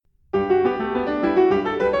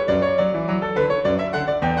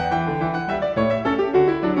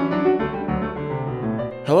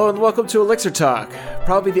welcome to Elixir Talk,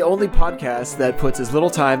 probably the only podcast that puts as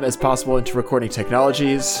little time as possible into recording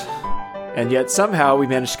technologies, and yet somehow we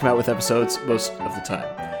manage to come out with episodes most of the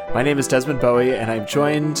time. My name is Desmond Bowie, and I'm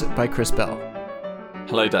joined by Chris Bell.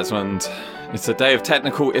 Hello, Desmond. It's a day of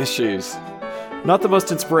technical issues. Not the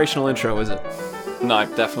most inspirational intro, is it? No,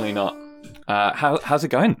 definitely not. How's it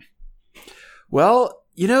going? Well,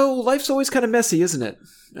 you know, life's always kind of messy, isn't it?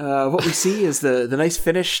 What we see is the nice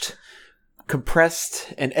finished,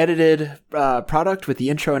 compressed, and edited product with the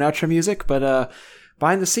intro and outro music, but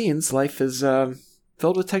behind the scenes, life is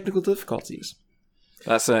filled with technical difficulties.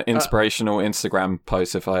 That's an inspirational Instagram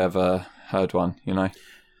post if I ever heard one, you know?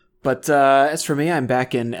 But as for me, I'm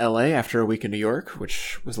back in LA after a week in New York,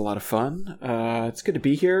 which was a lot of fun. It's good to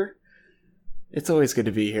be here. It's always good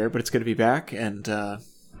to be here, but it's good to be back and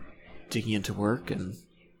digging into work and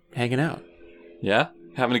hanging out. Yeah?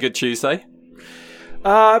 Having a good Tuesday?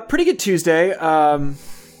 Pretty good Tuesday.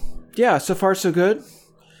 Yeah, so far so good.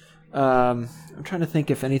 I'm trying to think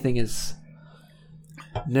if anything is...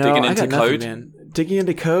 No, digging into code? Man. Digging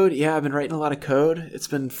into code? Yeah, I've been writing a lot of code. It's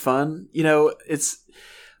been fun. You know, it's...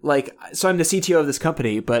 Like, so I'm the CTO of this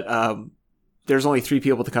company, but there's only 3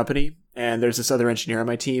 people at the company, and there's this other engineer on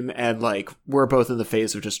my team, and like we're both in the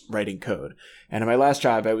phase of just writing code. And in my last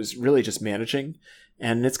job, I was really just managing,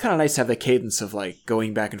 and it's kind of nice to have the cadence of like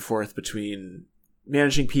going back and forth between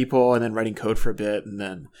managing people and then writing code for a bit, and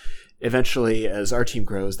then eventually, as our team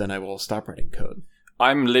grows, then I will stop writing code.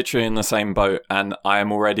 I'm literally in the same boat, and I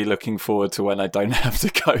am already looking forward to when I don't have to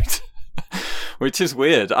code. Which is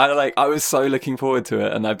weird. I was so looking forward to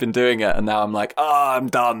it, and I've been doing it, and now I'm like, I'm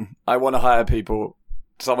done. I want to hire people.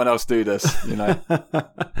 Someone else do this, you know?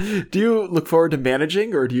 Do you look forward to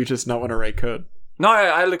managing, or do you just not want to write code? No,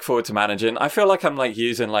 I look forward to managing. I feel like I'm like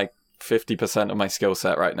using like 50% of my skill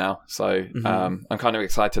set right now. So I'm kind of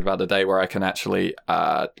excited about the day where I can actually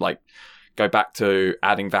like go back to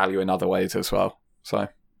adding value in other ways as well. So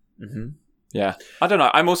yeah, I don't know.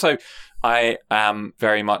 I am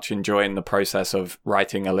very much enjoying the process of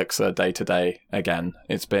writing Elixir day to day again.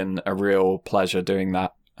 It's been a real pleasure doing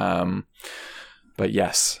that. But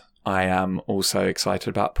yes, I am also excited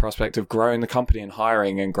about the prospect of growing the company and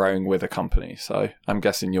hiring and growing with a company. So I'm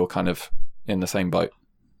guessing you're kind of in the same boat.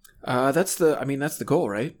 That's the goal,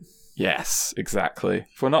 right? Yes, exactly.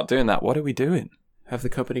 If we're not doing that, what are we doing? Have the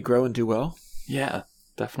company grow and do well? Yeah,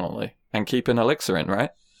 definitely. And keep an Elixir in,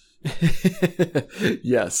 right?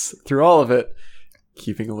 Yes, through all of it,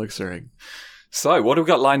 keeping elixiring. So, what have we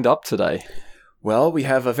got lined up today? Well, we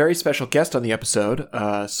have a very special guest on the episode,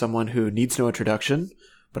 someone who needs no introduction,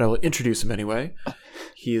 but I will introduce him anyway.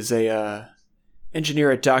 He is a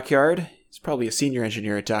engineer at Dockyard. He's probably a senior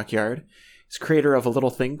engineer at Dockyard. He's creator of a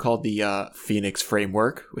little thing called the Phoenix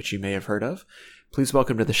Framework, which you may have heard of. Please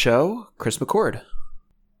welcome to the show, Chris McCord.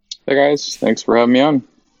 Hey guys, thanks for having me on.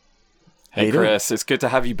 Hey Chris, it's good to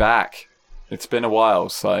have you back. It's been a while,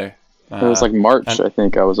 so... it was like March, I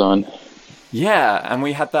think I was on. Yeah, and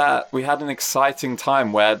we had an exciting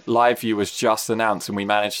time where LiveView was just announced and we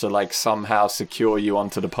managed to like somehow secure you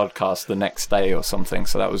onto the podcast the next day or something,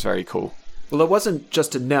 so that was very cool. Well, it wasn't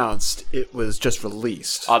just announced, it was just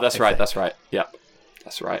released. Oh, that's right. Yep.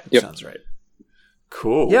 That's right. Yep. Sounds right.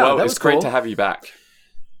 Cool. Yeah, well, it's great to have you back.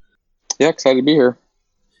 Yeah, excited to be here.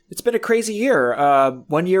 It's been a crazy year,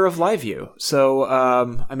 1 year of LiveView. So,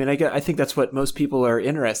 I think that's what most people are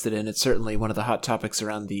interested in. It's certainly one of the hot topics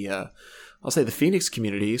around the, I'll say the Phoenix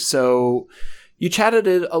community. So you chatted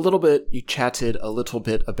a little bit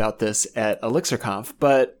about this at ElixirConf,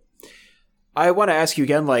 but I want to ask you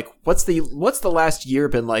again, like, what's the last year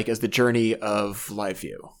been like as the journey of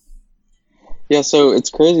LiveView? Yeah, so it's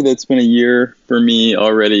crazy that it's been a year for me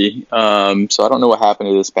already. So I don't know what happened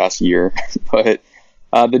to this past year, but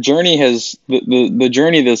the journey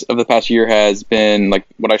of the past year has been like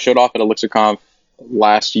what I showed off at ElixirConf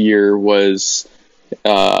last year was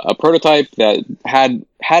a prototype that had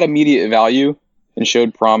immediate value and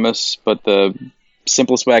showed promise, but the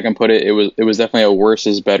simplest way I can put it, it was definitely a worse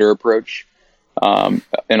is better approach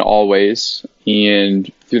in all ways.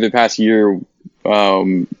 And through the past year,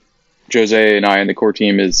 Jose and I and the core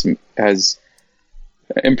team has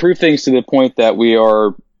improved things to the point that we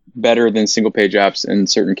are better than single page apps in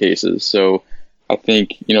certain cases. So I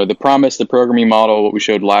think, the promise, the programming model, what we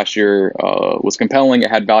showed last year was compelling. It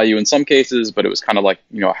had value in some cases, but it was kind of like,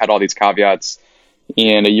 had all these caveats.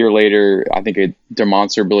 And a year later, I think it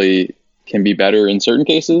demonstrably can be better in certain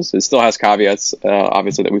cases. It still has caveats,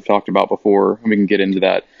 obviously, that we've talked about before, and we can get into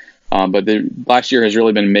that. But the last year has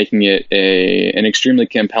really been making it an extremely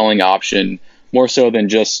compelling option, more so than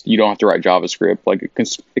just you don't have to write JavaScript. Like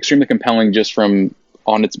extremely compelling just from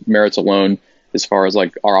on its merits alone, as far as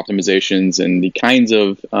like our optimizations and the kinds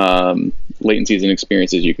of latencies and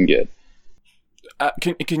experiences you can get.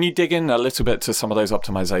 Can you dig in a little bit to some of those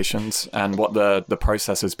optimizations and what the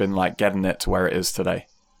process has been like getting it to where it is today?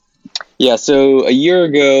 Yeah, so a year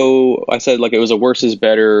ago, I said like it was a worse is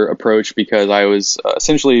better approach because I was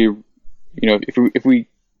essentially, if we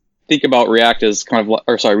think about React as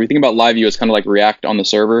we think about LiveView as kind of like React on the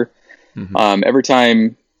server. Mm-hmm. Every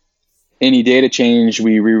time any data change,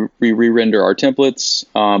 we re-render our templates.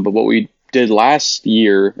 But what we did last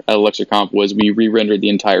year at ElixirConf was we re-rendered the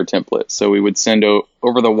entire template. So we would send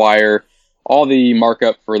over the wire all the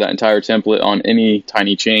markup for that entire template on any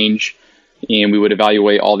tiny change, and we would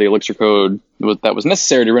evaluate all the Elixir code that was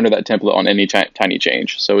necessary to render that template on any tiny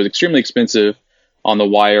change. So it was extremely expensive on the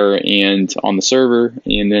wire and on the server.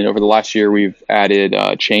 And then over the last year, we've added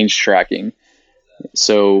change tracking.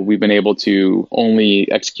 So we've been able to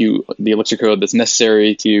only execute the Elixir code that's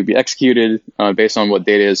necessary to be executed based on what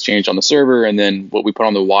data has changed on the server. And then what we put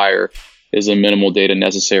on the wire is the minimal data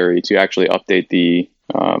necessary to actually update the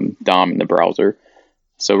DOM in the browser.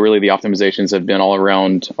 So really the optimizations have been all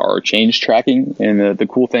around our change tracking. And the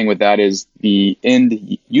cool thing with that is the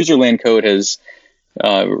end user land code has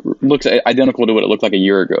looks identical to what it looked like a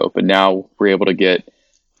year ago. But now we're able to get,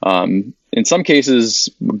 in some cases,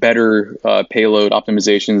 better payload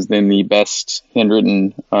optimizations than the best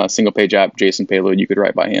handwritten single page app JSON payload you could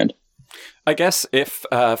write by hand. I guess if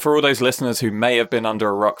for all those listeners who may have been under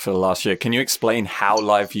a rock for the last year, can you explain how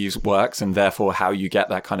LiveView works and therefore how you get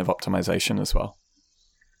that kind of optimization as well?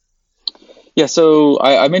 Yeah, so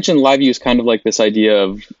I mentioned LiveView is kind of like this idea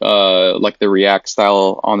of like the React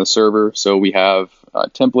style on the server. So we have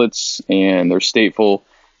templates and they're stateful.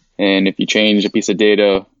 And if you change a piece of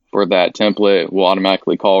data for that template, we'll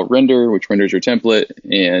automatically call render, which renders your template.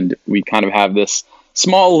 And we kind of have this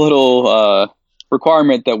small little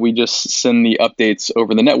requirement that we just send the updates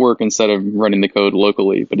over the network instead of running the code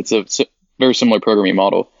locally. But it's a very similar programming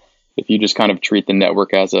model if you just kind of treat the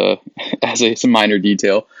network as a some minor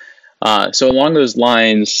detail. So along those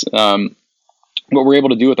lines, what we're able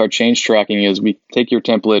to do with our change tracking is we take your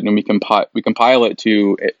template and we compile it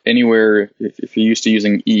to anywhere. If you're used to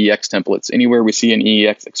using EEX templates, anywhere we see an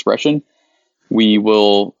EEX expression, we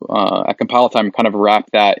will at compile time kind of wrap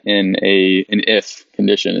that in an if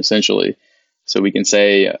condition essentially. So we can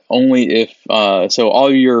say only if so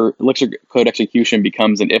all your Elixir code execution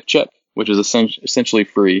becomes an if check, which is essentially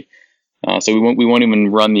free. So we won't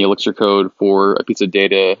even run the Elixir code for a piece of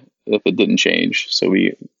data if it didn't change. So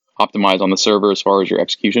we optimize on the server as far as your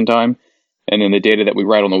execution time. And then the data that we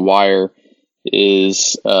write on the wire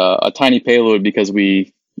is a tiny payload because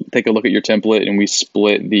we take a look at your template and we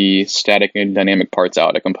split the static and dynamic parts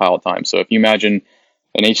out at compile time. So if you imagine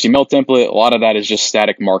an HTML template, a lot of that is just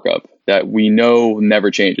static markup that we know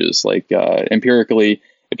never changes. Like empirically,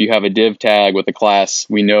 if you have a div tag with a class,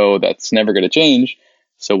 we know that's never going to change.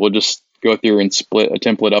 So we'll just go through and split a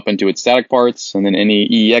template up into its static parts, and then any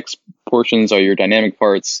EEX portions are your dynamic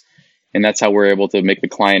parts. And that's how we're able to make the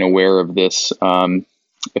client aware of this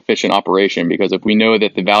efficient operation, because if we know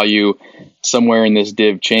that the value somewhere in this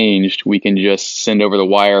div changed, we can just send over the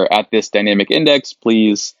wire at this dynamic index,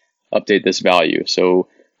 please update this value. So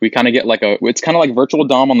we kind of get it's kind of like virtual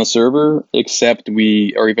DOM on the server, except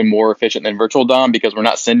we are even more efficient than virtual DOM because we're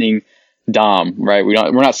not sending DOM, right?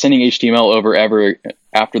 We're not sending HTML over ever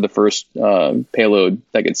after the first payload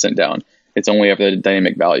that gets sent down. It's only after the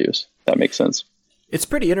dynamic values. That makes sense. It's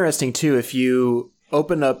pretty interesting too if you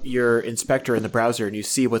open up your inspector in the browser and you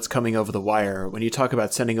see what's coming over the wire. When you talk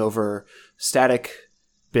about sending over static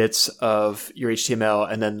bits of your HTML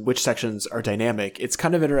and then which sections are dynamic, it's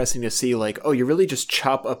kind of interesting to see like, oh, you really just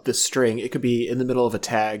chop up this string. It could be in the middle of a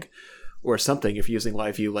tag or something if you're using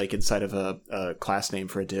LiveView, like inside of a class name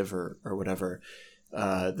for a div or whatever.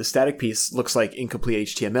 The static piece looks like incomplete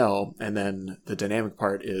HTML, and then the dynamic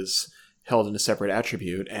part is held in a separate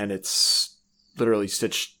attribute, and it's literally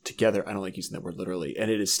stitched together. I don't like using that word literally. And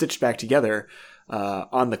it is stitched back together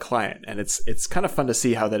on the client. And it's kind of fun to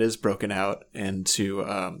see how that is broken out into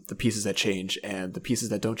the pieces that change and the pieces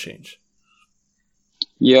that don't change.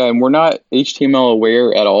 Yeah, and we're not HTML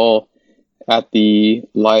aware at all at the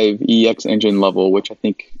LiveEX engine level, which I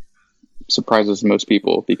think surprises most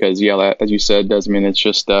people because, yeah, as you said, Desmond, it's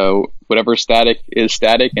just whatever static is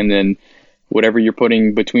static, and then whatever you're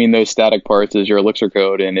putting between those static parts is your Elixir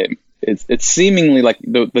code. And it's seemingly like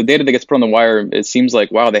the data that gets put on the wire, it seems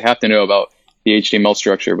like, wow, they have to know about the HTML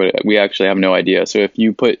structure, but we actually have no idea. So if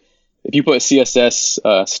you put a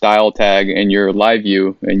CSS style tag in your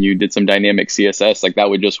LiveView and you did some dynamic CSS, like that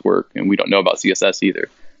would just work. And we don't know about CSS either.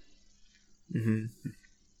 Mm-hmm.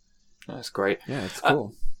 That's great. Yeah, it's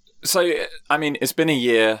cool. So, I mean, it's been a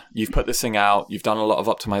year. You've put this thing out. You've done a lot of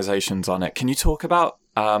optimizations on it. Can you talk about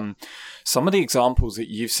some of the examples that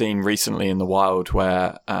you've seen recently in the wild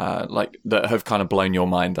where, that have kind of blown your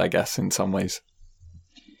mind, I guess, in some ways?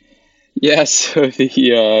 Yes, so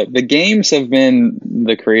the games have been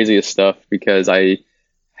the craziest stuff because I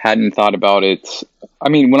hadn't thought about it. I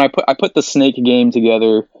mean, when I put the Snake game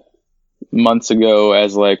together months ago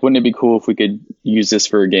as like, wouldn't it be cool if we could use this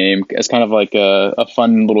for a game as kind of like a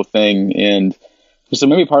fun little thing? And so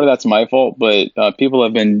maybe part of that's my fault, but people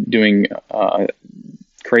have been doing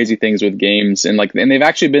crazy things with games, and they've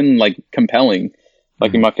actually been like compelling.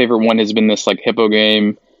 Like my favorite one has been this like Hippo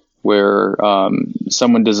game where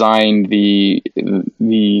someone designed the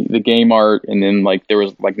game art, and then like there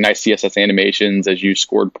was like nice CSS animations as you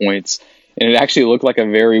scored points, and it actually looked like a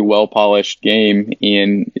very well polished game.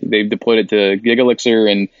 And they've deployed it to GigaElixir,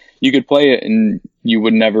 and you could play it, and you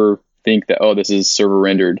would never think that, oh, this is server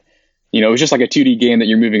rendered. You know, it was just like a 2D game that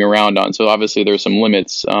you're moving around on. So obviously there's some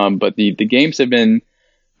limits, but the games have been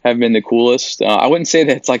the coolest. I wouldn't say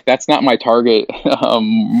that it's like that's not my target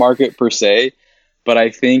market per se, but I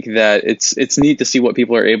think that it's neat to see what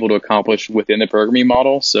people are able to accomplish within the programming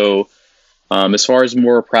model. So as far as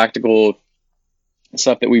more practical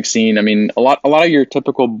stuff that we've seen, I mean, a lot of your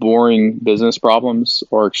typical boring business problems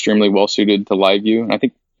are extremely well suited to LiveView, and I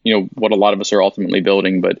think what a lot of us are ultimately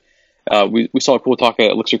building. But we saw a cool talk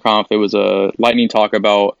at ElixirConf. There was a lightning talk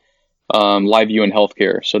about LiveView in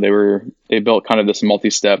healthcare. So they built kind of this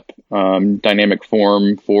multi-step dynamic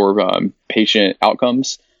form for patient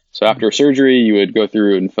outcomes. So after surgery, you would go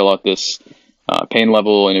through and fill out this pain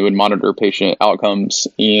level, and it would monitor patient outcomes.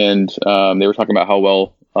 And they were talking about how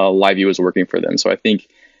well LiveView is working for them. So I think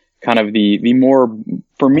kind of the more,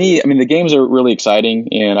 for me, I mean, the games are really exciting,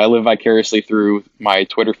 and I live vicariously through my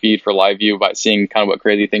Twitter feed for LiveView by seeing kind of what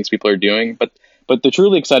crazy things people are doing. But the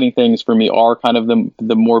truly exciting things for me are kind of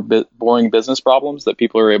the more boring business problems that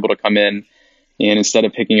people are able to come in, and instead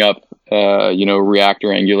of picking up, React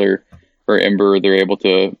or Angular or Ember, they're able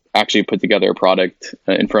to actually put together a product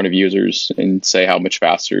in front of users and say how much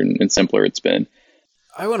faster and simpler it's been.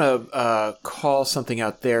 I want to call something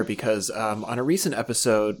out there because on a recent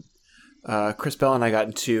episode, Chris Bell and I got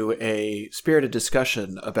into a spirited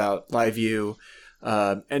discussion about LiveView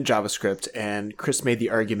and JavaScript, and Chris made the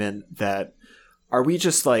argument that are we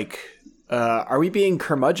being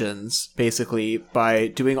curmudgeons basically by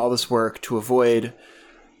doing all this work to avoid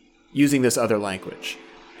using this other language?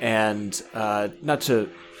 And not to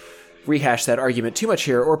rehash that argument too much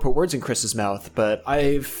here or put words in Chris's mouth, but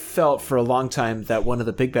I've felt for a long time that one of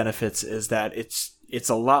the big benefits is that it's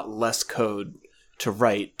a lot less code to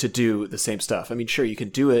write to do the same stuff. I mean, sure, you can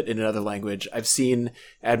do it in another language. I've seen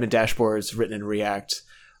admin dashboards written in React.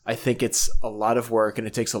 I think it's a lot of work, and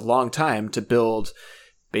it takes a long time to build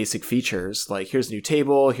basic features. Like, here's a new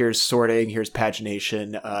table, here's sorting, here's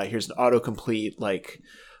pagination, here's an autocomplete,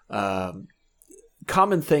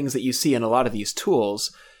 common things that you see in a lot of these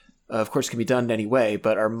tools, of course, can be done in any way,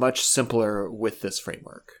 but are much simpler with this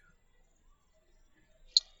framework.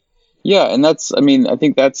 Yeah, and I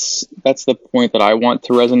think that's the point that I want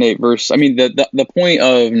to resonate versus, the point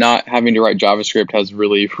of not having to write JavaScript has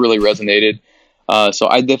really, really resonated. So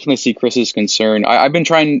I definitely see Chris's concern. I've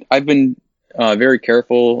been very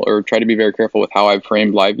careful, or try to be very careful with how I've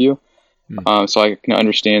framed LiveView. So I can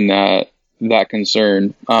understand that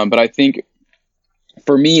concern. But I think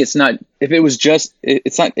for me, it's not, if it was just, it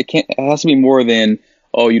has to be more than,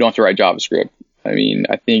 oh, you don't have to write JavaScript. I mean,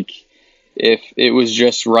 I think if it was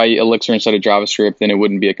just write Elixir instead of JavaScript, then it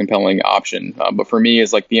wouldn't be a compelling option. But for me,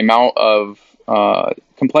 is like the amount of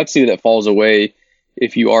complexity that falls away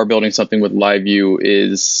if you are building something with LiveView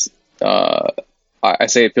is, I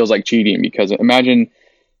say it feels like cheating, because imagine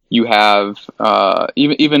you have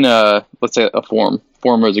even let's say a form.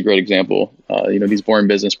 Form is a great example. These boring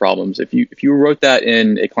business problems. If you wrote that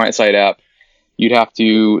in a client-side app, you'd have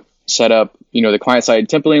to set up, the client-side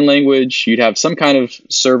templating language. You'd have some kind of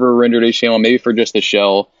server rendered HTML, maybe for just the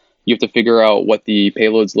shell. You have to figure out what the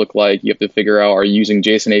payloads look like. You have to figure out, are you using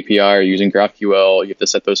JSON API or using GraphQL? You have to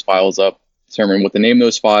set those files up, determine what to name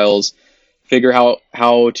those files, figure out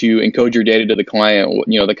how to encode your data to the client,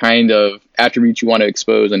 the kind of attributes you want to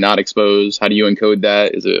expose and not expose. How do you encode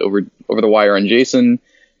that? Is it over the wire on JSON?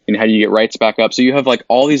 And how do you get writes back up? So you have like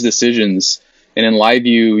all these decisions. And in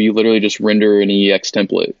LiveView, you literally just render an EX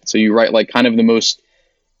template. So you write like kind of the most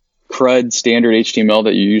CRUD standard HTML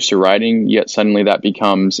that you're used to writing, yet suddenly that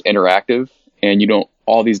becomes interactive, and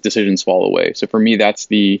all these decisions fall away. So for me, that's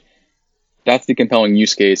the compelling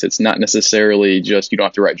use case. It's not necessarily just you don't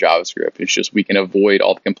have to write JavaScript. It's just we can avoid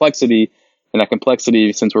all the complexity And that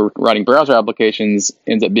complexity, since we're writing browser applications,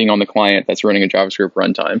 ends up being on the client that's running a JavaScript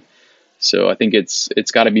runtime. So I think it's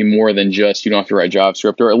got to be more than just you don't have to write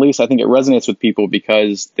JavaScript, or at least I think it resonates with people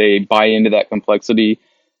because they buy into that complexity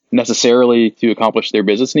necessarily to accomplish their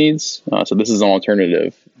business needs. So this is an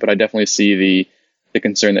alternative, but I definitely see the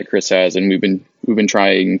concern that Chris has, and we've been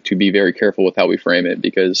trying to be very careful with how we frame it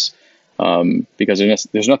because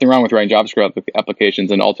there's nothing wrong with writing JavaScript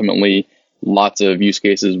applications, and ultimately lots of use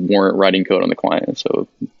cases warrant writing code on the client. So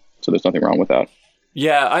there's nothing wrong with that.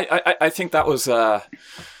 Yeah, I think that was a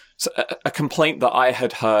complaint that I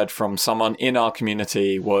had heard from someone in our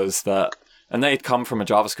community was that, and they'd come from a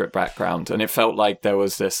JavaScript background, and it felt like there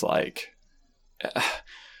was this like,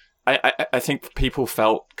 I think people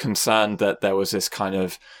felt concerned that there was this kind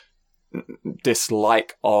of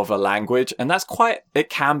dislike of a language, and it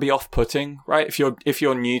can be off-putting, right? If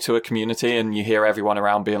you're new to a community and you hear everyone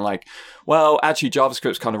around being like, well, actually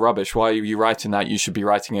JavaScript's kind of rubbish, why are you writing that? You should be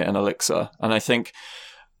writing it in Elixir. And I think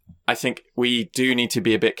we do need to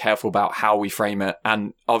be a bit careful about how we frame it.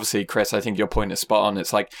 And obviously, Chris, I think your point is spot on.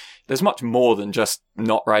 It's like there's much more than just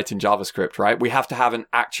not writing JavaScript, right? We have to have an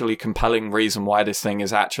actually compelling reason why this thing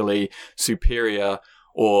is actually superior,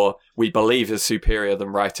 or we believe is superior than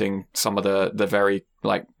writing some of the very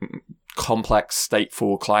like complex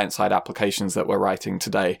stateful client-side applications that we're writing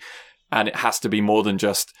today. And it has to be more than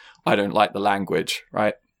just, I don't like the language,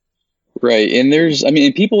 right? Right. And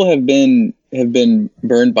people have been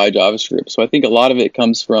burned by JavaScript. So I think a lot of it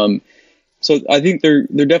comes from, so I think there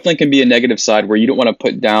definitely can be a negative side where you don't want to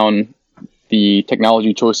put down the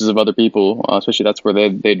technology choices of other people, especially that's where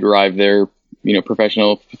they derive their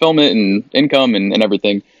professional fulfillment and income and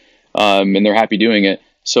everything, and they're happy doing it.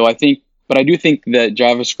 So I do think that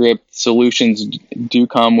JavaScript solutions do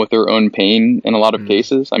come with their own pain in a lot of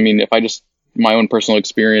cases. I mean, if I just, my own personal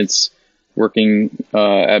experience working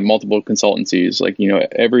at multiple consultancies, like,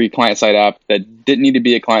 every client-side app that didn't need to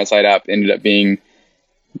be a client-side app ended up being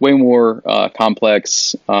way more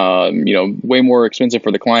complex, way more expensive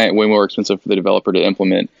for the client, way more expensive for the developer to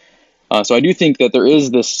implement. So I do think that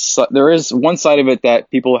there is one side of it that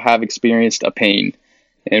people have experienced a pain,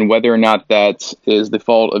 and whether or not that is the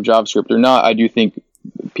fault of JavaScript or not, I do think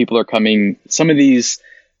some of these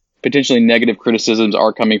potentially negative criticisms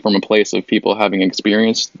are coming from a place of people having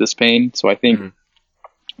experienced this pain. So I think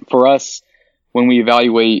for us, when we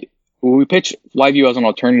pitch LiveView as an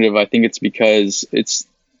alternative, I think it's because it's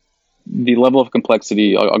the level of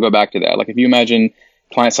complexity. I'll go back to that. Like if you imagine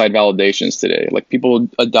client-side validations today, like people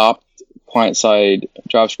adopt client-side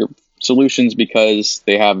JavaScript solutions because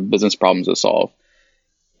they have business problems to solve.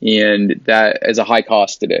 And that is a high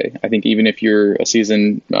cost today. I think even if you're a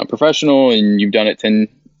seasoned professional and you've done it 10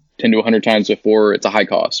 to 100 times before, it's a high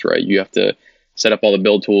cost, right? You have to set up all the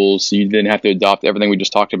build tools. You then have to adopt everything we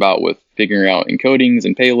just talked about with figuring out encodings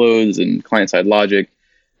and payloads and client-side logic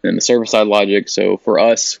and the server-side logic. So for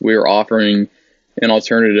us, we're offering an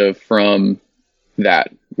alternative from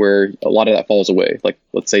that, where a lot of that falls away, like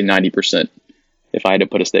let's say 90%, if I had to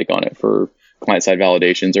put a stake on it for client-side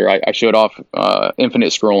validations. Or I showed off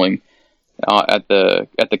infinite scrolling at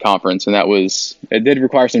the conference, and it did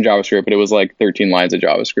require some JavaScript, but it was like 13 lines of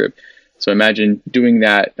JavaScript. So imagine doing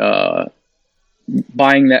that,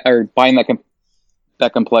 buying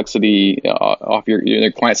that complexity off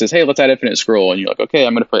your client says, hey, let's add infinite scroll, and you're like, okay,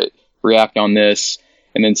 I'm going to put React on this.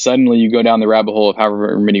 And then suddenly you go down the rabbit hole of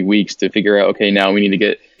however many weeks to figure out, okay, now we need to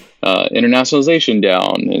get internationalization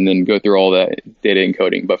down, and then go through all that data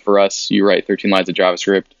encoding. But for us, you write 13 lines of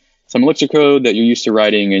JavaScript, some Elixir code that you're used to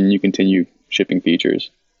writing, and you continue shipping features.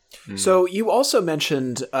 So you also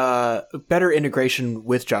mentioned better integration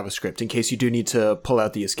with JavaScript in case you do need to pull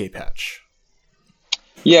out the escape hatch.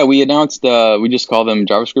 Yeah, we announced, we just call them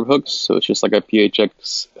JavaScript hooks. So it's just like a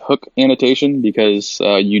PHX hook annotation, because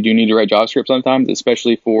you do need to write JavaScript sometimes,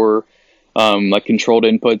 especially for like controlled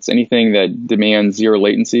inputs, anything that demands zero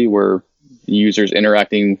latency, where the user's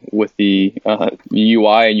interacting with the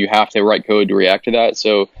UI and you have to write code to react to that.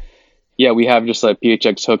 So yeah, we have just a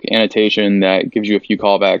PHX hook annotation that gives you a few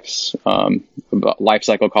callbacks,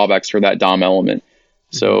 lifecycle callbacks for that DOM element.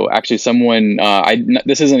 So actually someone,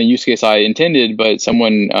 this isn't a use case I intended, but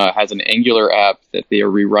someone has an Angular app that they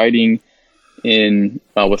are rewriting with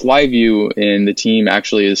LiveView, and the team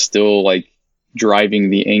actually is still like driving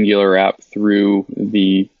the Angular app through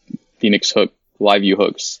the Phoenix hook, LiveView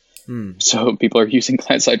hooks. So people are using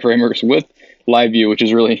client-side frameworks with LiveView, which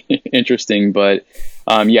is really interesting. But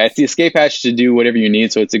yeah, it's the escape hatch to do whatever you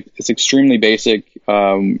need. So it's extremely basic.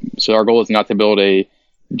 So our goal is not to build a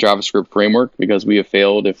JavaScript framework, because we have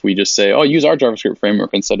failed if we just say, oh, use our JavaScript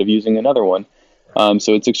framework instead of using another one.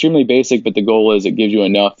 So it's extremely basic, but the goal is it gives you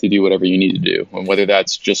enough to do whatever you need to do. And whether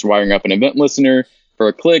that's just wiring up an event listener for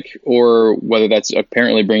a click, or whether that's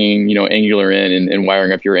apparently bringing, Angular in and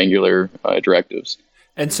wiring up your Angular directives.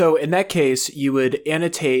 And so in that case, you would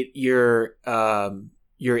annotate your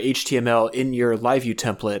HTML in your LiveView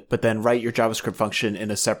template, but then write your JavaScript function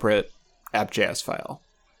in a separate app.js file.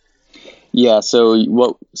 Yeah. So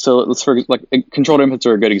let's forget, like, controlled inputs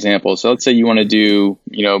are a good example. So let's say you want to do,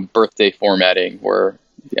 birthday formatting, where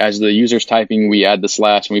as the user's typing, we add the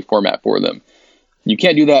slash and we format for them. You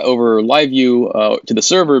can't do that over LiveView to the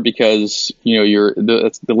server, because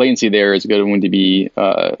the latency there is going to be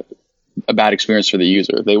a bad experience for the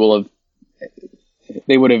user. They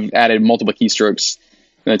would have added multiple keystrokes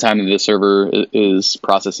in the time that the server is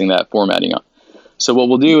processing that formatting up. So what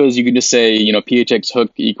we'll do is you can just say, phx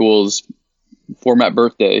hook equals format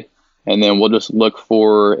birthday, and then we'll just look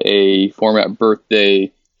for a format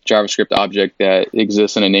birthday JavaScript object that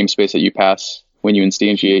exists in a namespace that you pass when you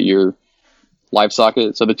instantiate your live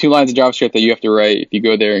socket. So the 2 lines of JavaScript that you have to write, if you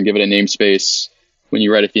go there and give it a namespace, when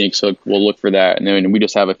you write a Phoenix hook, we'll look for that. And then we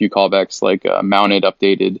just have a few callbacks like mounted,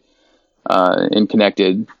 updated, and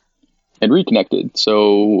connected and reconnected.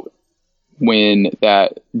 So when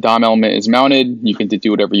that DOM element is mounted, you can do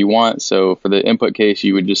whatever you want. So for the input case,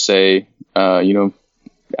 you would just say,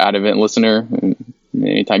 add event listener. And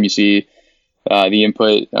anytime you see the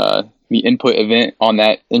input event on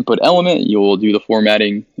that input element, you'll do the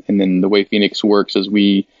formatting. And then the way Phoenix works is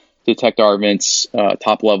we detect our events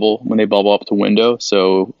top level when they bubble up to window.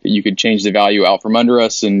 So you could change the value out from under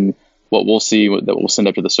us, and what we'll see that we'll send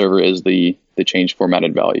up to the server is the change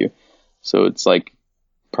formatted value. So it's like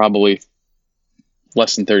probably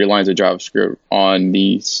less than 30 lines of JavaScript on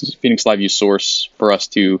the Phoenix LiveView source for us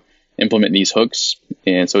to implement these hooks.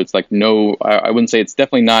 And so it's like I wouldn't say it's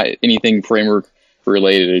definitely not anything framework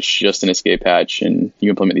related. It's just an escape hatch, and you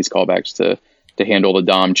implement these callbacks to handle the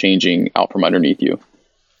DOM changing out from underneath you.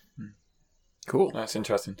 Cool. That's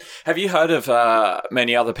interesting. Have you heard of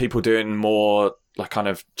many other people doing more like kind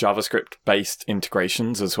of JavaScript based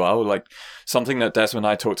integrations as well? Like something that Des and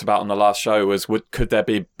I talked about on the last show was could there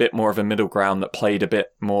be a bit more of a middle ground that played a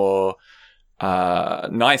bit more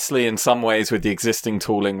nicely in some ways with the existing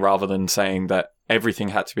tooling, rather than saying that everything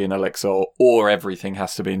had to be in Elixir or everything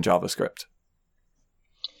has to be in JavaScript?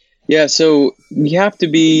 Yeah, so we have to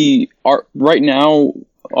be right now.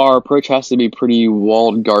 Our approach has to be pretty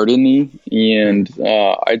walled garden-y, and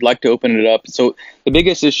I'd like to open it up. So the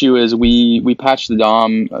biggest issue is we patch the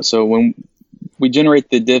DOM. So when we generate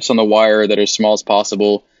the diffs on the wire that are as small as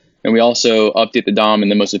possible, and we also update the DOM in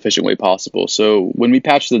the most efficient way possible. So when we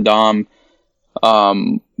patch the DOM,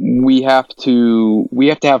 we have to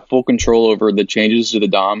have full control over the changes to the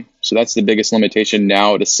DOM. So that's the biggest limitation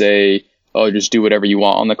now, to say, oh, just do whatever you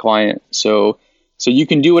want on the client. So you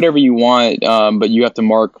can do whatever you want, but you have to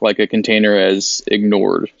mark like a container as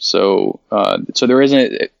ignored. So there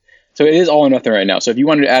isn't. So it is all or nothing right now. So if you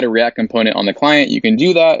wanted to add a React component on the client, you can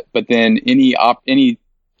do that. But then any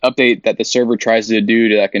update that the server tries to do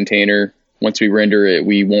to that container, once we render it,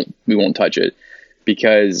 we won't touch it,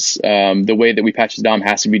 because the way that we patch the DOM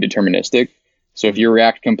has to be deterministic. So if your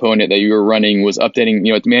React component that you were running was updating,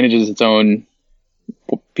 it manages its own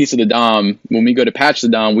piece of the DOM. When we go to patch the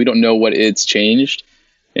DOM, we don't know what it's changed,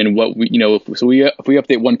 and what we, if we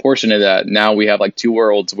update one portion of that, now we have like 2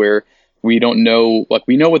 worlds where we don't know, like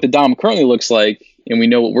we know what the DOM currently looks like, and we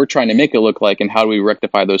know what we're trying to make it look like, and how do we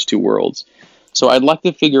rectify those 2 worlds. So I'd like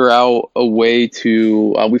to figure out a way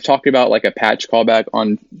to, we've talked about like a patch callback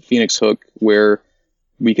on Phoenix Hook, where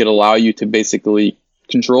we could allow you to basically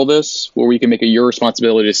control this, where we can make it your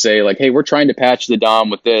responsibility to say like, hey, we're trying to patch the DOM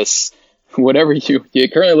with this. Whatever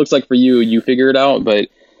it currently looks like for you, you figure it out, but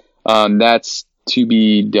that's to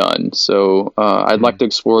be done. So I'd like to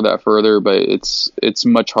explore that further, but it's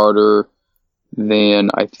much harder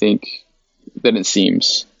than I think than it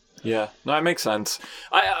seems. Yeah, no, it makes sense.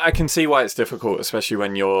 I can see why it's difficult, especially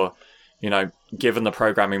when you're, given the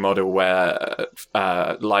programming model where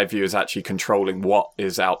LiveView is actually controlling what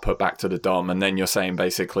is output back to the DOM, and then you're saying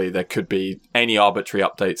basically there could be any arbitrary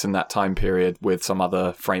updates in that time period with some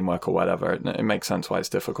other framework or whatever. It makes sense why it's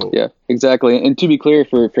difficult. Yeah, exactly. And to be clear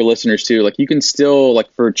for listeners too, like you can still,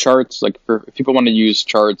 like for charts, like if people want to use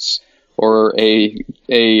charts or a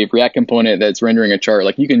React component that's rendering a chart,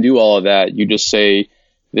 like you can do all of that. You just say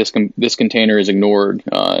this container is ignored,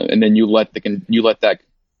 and then you let that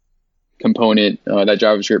component, that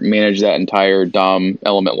JavaScript, manage that entire DOM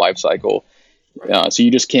element lifecycle. So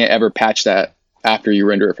you just can't ever patch that after you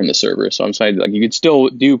render it from the server. So I'm saying like you could still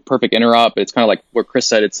do perfect interop, but it's kind of like what Chris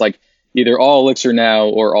said. It's like either all Elixir now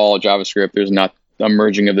or all JavaScript. There's not a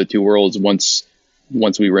merging of the 2 worlds once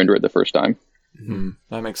once we render it the first time.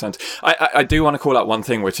 That makes sense. I do want to call out one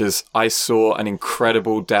thing, which is I saw an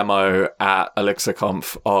incredible demo at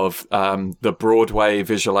ElixirConf of the Broadway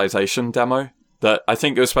visualization demo. That I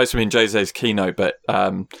think it was supposed to be in Jose's keynote, but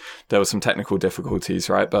there were some technical difficulties,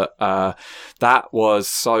 right? But that was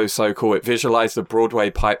so cool. It visualized the Broadway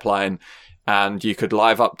pipeline, and you could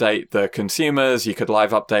live update the consumers, you could live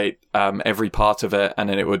update every part of it, and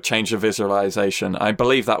then it would change the visualization. I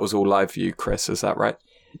believe that was all LiveView, Chris, is that right?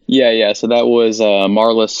 Yeah. So that was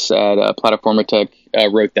Marlis at Plataformatech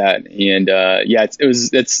wrote that, and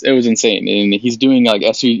it was insane. And he's doing like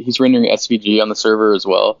he's rendering SVG on the server as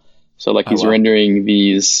well. So like he's rendering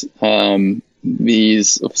these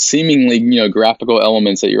seemingly graphical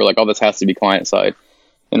elements that you're like, oh, this has to be client side,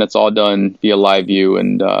 and it's all done via LiveView,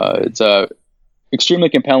 and it's a extremely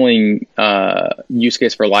compelling use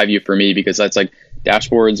case for LiveView for me, because that's like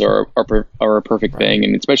dashboards are a perfect thing,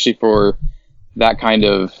 and especially for that kind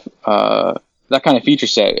of feature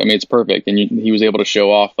set. I mean, it's perfect, and he was able to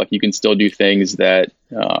show off like you can still do things that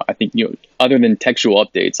I think other than textual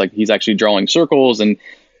updates, like he's actually drawing circles and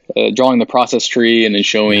drawing the process tree, and then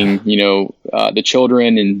showing the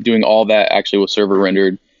children, and doing all that actually with server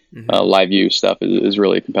rendered LiveView stuff is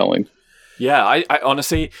really compelling. Yeah, I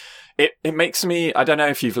honestly, it makes me, I don't know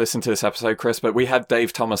if you've listened to this episode, Chris, but we had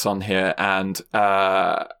Dave Thomas on here, and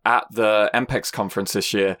at the MPEX conference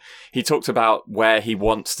this year, he talked about where he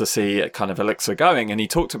wants to see kind of Elixir going, and he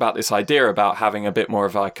talked about this idea about having a bit more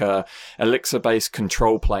of like a Elixir-based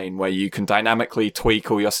control plane where you can dynamically tweak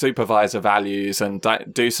all your supervisor values and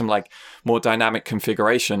do some like more dynamic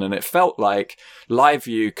configuration, and it felt like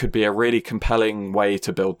LiveView could be a really compelling way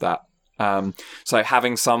to build that. So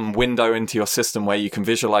having some window into your system where you can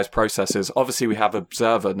visualize processes. Obviously we have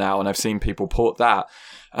Observer now, and I've seen people port that.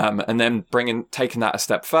 And then taking that a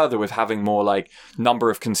step further with having more like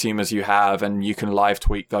number of consumers you have, and you can live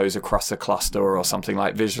tweak those across a cluster or something,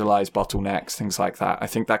 like visualize bottlenecks, things like that. I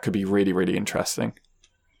think that could be really, really interesting.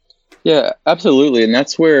 Yeah, absolutely. And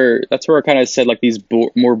that's where I kind of said like these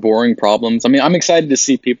more boring problems. I mean, I'm excited to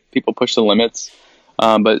see people push the limits.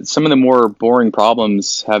 But some of the more boring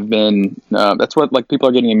problems have been, that's what like people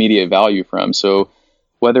are getting immediate value from. So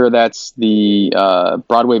whether that's the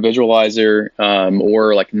Broadway visualizer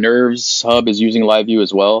or like Nerves Hub is using LiveView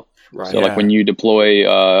as well. Right. So like when you deploy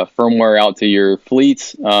firmware out to your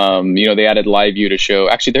fleet, they added LiveView to show.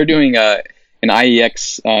 Actually, they're doing an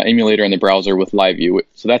IEX emulator in the browser with LiveView.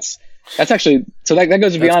 So that's actually, so that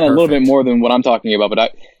goes beyond a little bit more than what I'm talking about,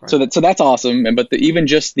 but so that's awesome. And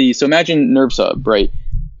so imagine Nerves Hub, right?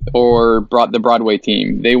 Or the Broadway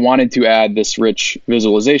team, they wanted to add this rich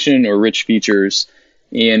visualization or rich features,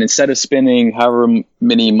 and instead of spending however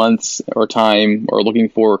many months or time or looking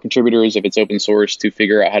for contributors, if it's open source, to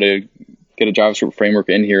figure out how to get a JavaScript framework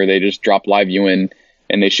in here, they just drop LiveView in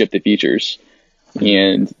and they ship the features.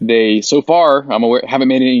 And they, so far, I'm aware, haven't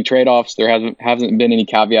made any trade-offs. There hasn't been any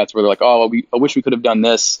caveats where they're like, oh, I wish we could have done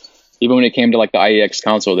this. Even when it came to like the IEX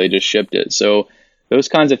console, they just shipped it. So those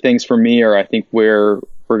kinds of things for me are, I think, where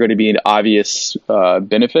we're going to be an obvious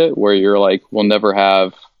benefit, where you're like, we'll never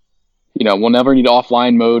need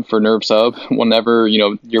offline mode for Nerves Hub. We'll never,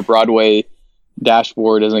 your Broadway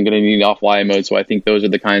dashboard isn't going to need offline mode. So I think those are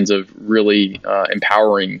the kinds of really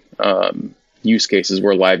empowering use cases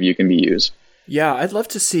where LiveView can be used. Yeah, I'd love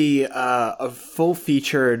to see a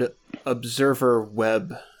full-featured Observer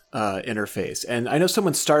web interface, and I know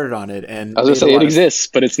someone started on it. And I was going to say it exists,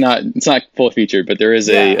 but it's not full-featured. But there is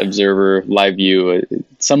a Observer LiveView.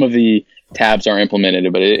 Some of the tabs aren't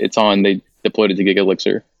implemented, but it's on. They deployed it to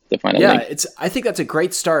GigaElixir to find a link. I think that's a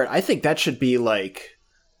great start. I think that should be like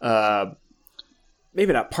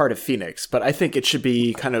maybe not part of Phoenix, but I think it should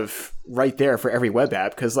be kind of right there for every web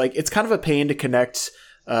app, because like it's kind of a pain to connect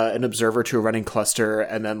an observer to a running cluster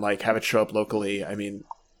and then like have it show up locally. I mean,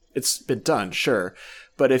 it's been done, sure.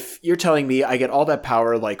 But if you're telling me I get all that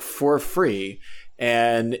power like for free,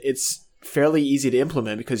 and it's fairly easy to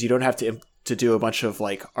implement because you don't have to do a bunch of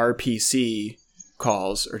like RPC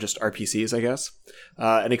calls, or just RPCs, I guess,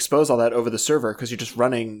 and expose all that over the server because you're just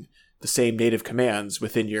running the same native commands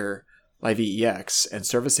within your LiveEX and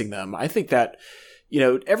servicing them. I think that,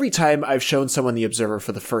 every time I've shown someone the observer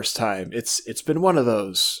for the first time, it's been one of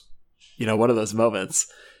those moments.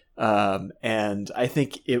 And I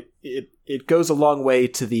think it goes a long way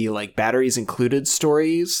to the like batteries included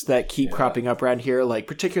stories that keep cropping up around here, like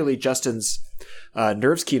particularly Justin's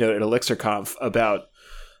Nerves keynote at ElixirConf about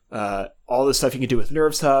all the stuff you can do with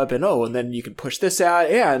Nerves Hub, and then you can push this out,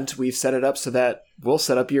 and we've set it up so that we'll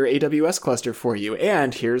set up your AWS cluster for you,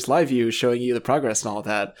 and here's LiveView showing you the progress and all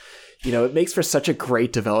that. It makes for such a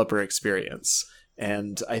great developer experience,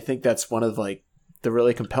 and I think that's one of like the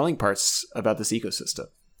really compelling parts about this ecosystem.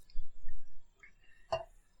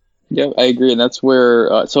 Yeah, I agree, and that's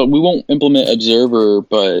where. So we won't implement Observer,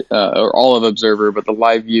 but or all of Observer, but the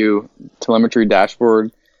LiveView telemetry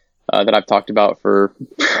dashboard that I've talked about for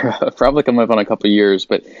probably coming up on a couple of years.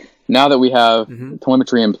 But now that we have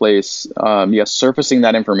telemetry in place, surfacing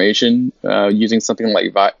that information using something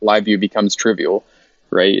like LiveView becomes trivial,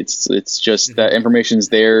 right? It's just that information's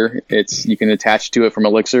there. You can attach to it from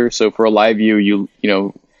Elixir. So for a LiveView,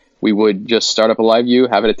 we would just start up a LiveView,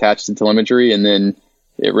 have it attached to telemetry, and then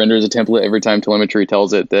it renders a template every time telemetry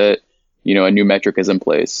tells it that, a new metric is in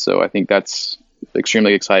place. So I think that's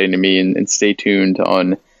extremely exciting to me, and stay tuned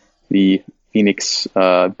on the Phoenix,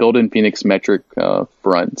 build-in Phoenix metric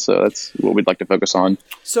front. So that's what we'd like to focus on.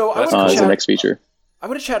 So as the next feature. I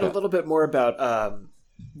want to chat a little bit more about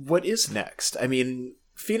what is next. I mean,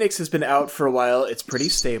 Phoenix has been out for a while. It's pretty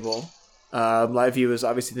stable. LiveView is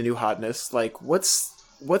obviously the new hotness. Like, what's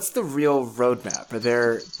the real roadmap? Are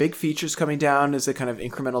there big features coming down? Is it kind of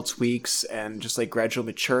incremental tweaks and just like gradual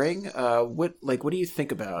maturing? What do you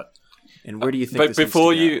think about, and where do you think? But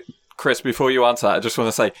Chris, before you answer that, I just want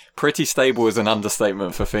to say pretty stable is an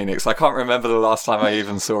understatement for Phoenix. I can't remember the last time I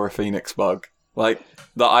even saw a Phoenix bug like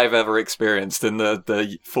that I've ever experienced in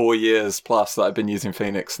the 4 years plus that I've been using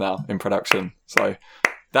Phoenix now in production. So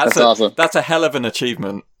that's awesome. That's a hell of an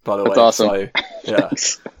achievement, by the way. That's awesome. So, yeah.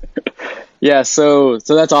 Yeah, so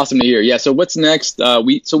that's awesome to hear. Yeah, so what's next?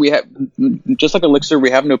 We have, just like Elixir, we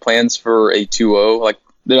have no plans for a 2.0. Like,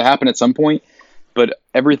 it'll happen at some point, but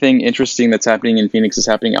everything interesting that's happening in Phoenix is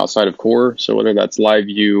happening outside of core. So whether that's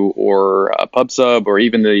LiveView or PubSub, or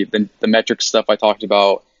even the metrics stuff I talked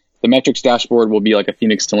about, the metrics dashboard will be like a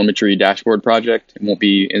Phoenix telemetry dashboard project. It won't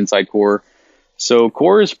be inside core. So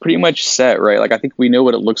core is pretty much set, right? Like, I think we know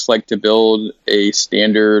what it looks like to build a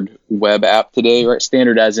standard web app today, right?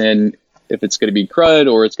 Standard as in if it's going to be CRUD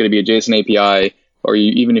or it's going to be a JSON API, or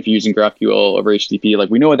even if you're using GraphQL over HTTP, like,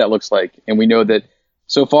 we know what that looks like. And we know that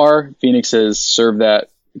so far Phoenix has served that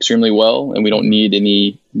extremely well, and we don't need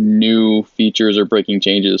any new features or breaking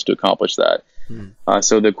changes to accomplish that.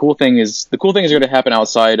 So the cool thing is going to happen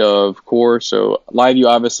outside of core. So LiveView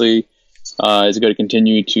obviously is going to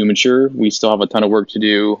continue to mature. We still have a ton of work to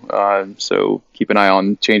do. So keep an eye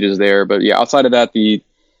on changes there. But yeah, outside of that, the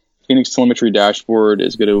Phoenix telemetry dashboard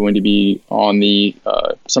is going to be on the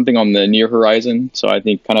something on the near horizon. So I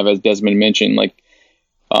think, kind of as Desmond mentioned, like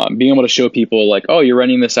being able to show people like, oh, you're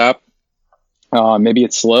running this app, maybe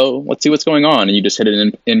it's slow. Let's see what's going on, and you just hit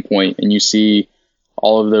an endpoint and you see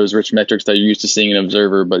all of those rich metrics that you're used to seeing in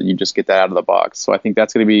Observer, but you just get that out of the box. So I think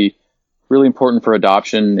that's going to be really important for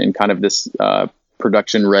adoption and kind of this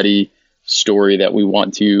production ready story that we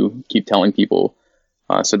want to keep telling people.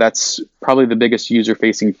 So that's probably the biggest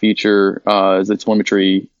user-facing feature is the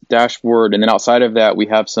telemetry dashboard. And then outside of that, we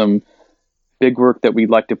have some big work that we'd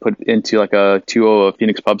like to put into like a 2.0 of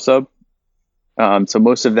Phoenix PubSub. So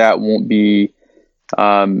most of that will be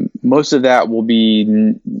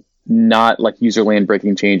not like user land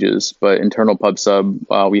breaking changes, but internal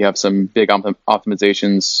PubSub. We have some big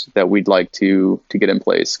optimizations that we'd like to get in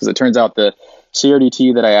place, because it turns out the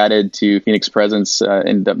CRDT that I added to Phoenix Presence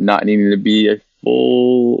ended up not needing to be a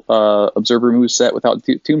full observer move set without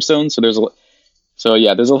tombstones. So there's a lot.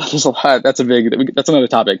 That's another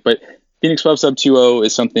topic. But Phoenix PubSub 2.0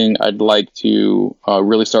 is something I'd like to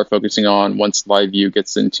really start focusing on once LiveView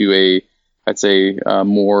gets into a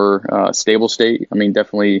more stable state. I mean,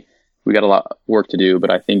 definitely we got a lot of work to do, but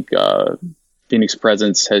I think Phoenix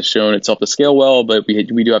Presence has shown itself to scale well. But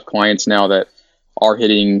we do have clients now that are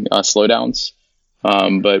hitting slowdowns,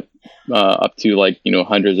 but up to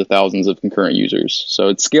hundreds of thousands of concurrent users. So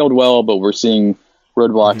it's scaled well, but we're seeing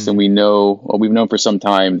roadblocks, and we've known for some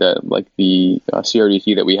time that like the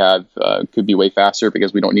CRDT that we have could be way faster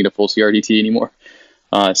because we don't need a full CRDT anymore.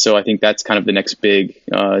 So I think that's kind of the next big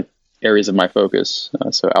areas of my focus.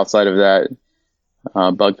 So outside of that,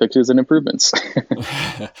 bug fixes and improvements.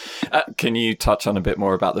 Can you touch on a bit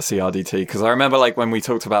more about the CRDT? Because I remember when we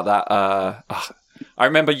talked about that, I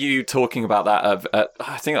remember you talking about that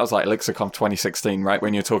I think that was like ElixirConf 2016, right?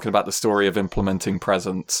 When you're talking about the story of implementing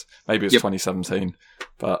presence. Maybe it was 2017,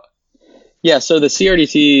 but yeah. So the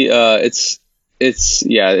CRDT,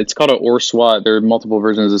 it's called an OR SWAT. There are multiple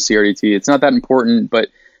versions of CRDT. It's not that important, but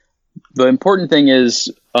the important thing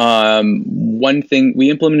is one thing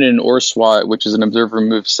we implemented an OR SWAT, which is an observer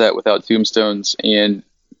move set without tombstones, and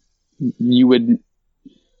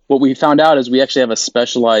what we found out is we actually have a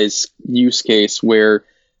specialized use case where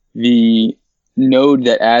the node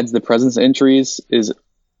that adds the presence entries is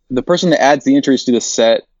the person that adds the entries to the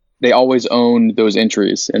set. They always own those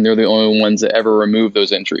entries, and they're the only ones that ever remove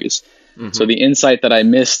those entries. So the insight that I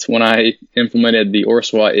missed when I implemented the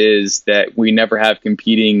ORSWA is that we never have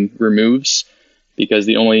competing removes, because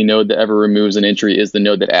the only node that ever removes an entry is the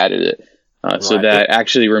node that added it. So that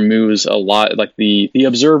actually removes a lot. Like the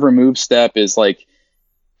observe remove step is like,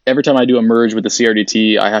 every time I do a merge with the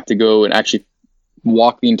CRDT, I have to go and actually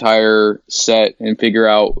walk the entire set and figure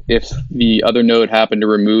out if the other node happened to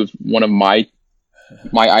remove one of my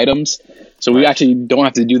items. So we actually don't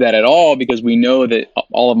have to do that at all, because we know that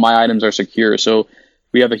all of my items are secure. So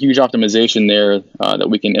we have a huge optimization there that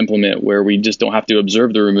we can implement, where we just don't have to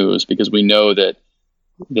observe the removes, because we know that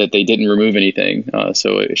they didn't remove anything.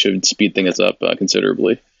 So it should speed things up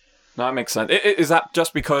considerably. No, that makes sense. Is that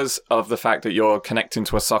just because of the fact that you're connecting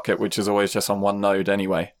to a socket which is always just on one node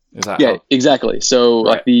anyway? Is that exactly. So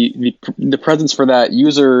like the presence for that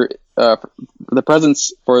user, the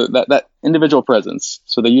presence for that individual presence.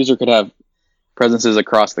 So the user could have presences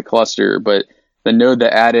across the cluster, but the node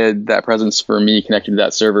that added that presence for me connected to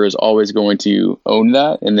that server is always going to own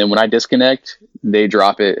that. And then when I disconnect, they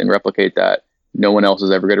drop it and replicate that. No one else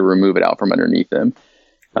is ever going to remove it out from underneath them.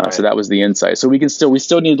 So that was the insight. So we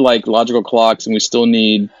still need like logical clocks, and we still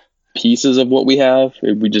need pieces of what we have.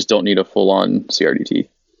 We just don't need a full-on CRDT.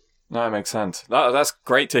 No, that makes sense. That's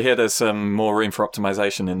great to hear. There's some more room for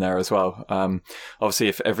optimization in there as well. Obviously,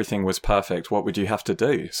 if everything was perfect, what would you have to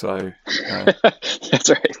do? So that's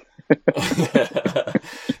right.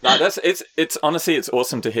 No, it's honestly, it's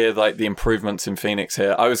awesome to hear like the improvements in Phoenix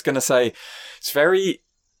here. I was going to say it's very.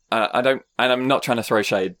 I'm not trying to throw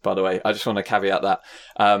shade, by the way. I just want to caveat that,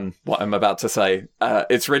 what I'm about to say.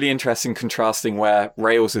 It's really interesting contrasting where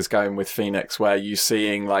Rails is going with Phoenix, where you're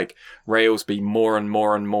seeing like Rails be more and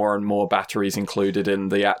more and more and more batteries included in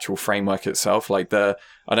the actual framework itself. Like I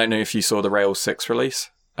don't know if you saw the Rails 6 release,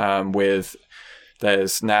 with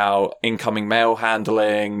there's now incoming mail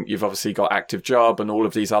handling. You've obviously got Active Job and all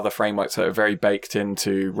of these other frameworks that are very baked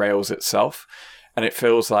into Rails itself. And it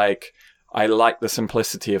feels like, I like the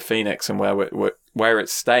simplicity of Phoenix and where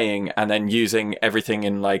it's staying, and then using everything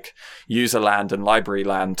in like user land and library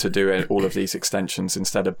land to do all of these extensions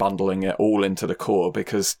instead of bundling it all into the core.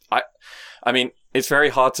 Because I mean, it's very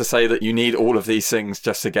hard to say that you need all of these things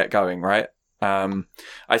just to get going, right?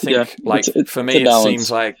 I think for me, it seems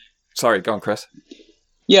like, sorry, go on, Chris.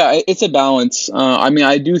 Yeah, it's a balance. I mean,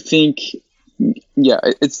 I do think,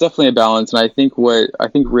 it's definitely a balance. And I think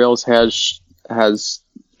Rails has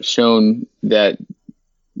shown that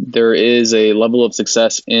there is a level of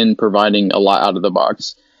success in providing a lot out of the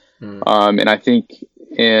box. And I think,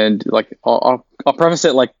 and like, I'll preface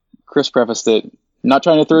it like Chris prefaced it, not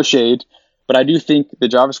trying to throw shade, but I do think the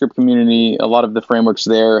JavaScript community, a lot of the frameworks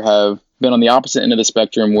there have been on the opposite end of the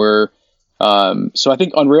spectrum where, so I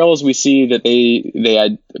think on Rails, we see that they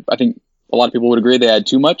had, I think a lot of people would agree they had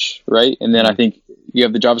too much, right? And then I think you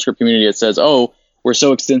have the JavaScript community that says, oh, we're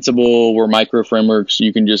so extensible, we're micro frameworks,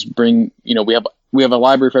 you can just bring, we have a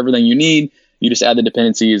library for everything you need, you just add the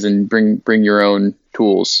dependencies and bring your own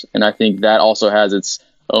tools. And I think that also has its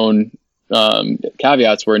own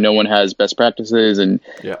caveats where no one has best practices, and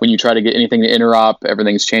when you try to get anything to interop,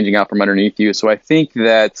 everything's changing out from underneath you. So I think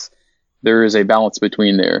that there is a balance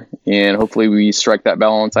between there, and hopefully we strike that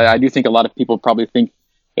balance. I do think a lot of people probably think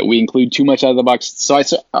that we include too much out of the box. So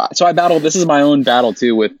I battle, this is my own battle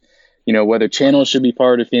too with, whether channels should be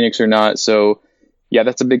part of Phoenix or not. So yeah,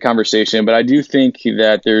 that's a big conversation, but I do think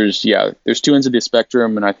that there's two ends of the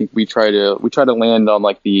spectrum. And I think we try to land on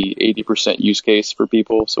like the 80% use case for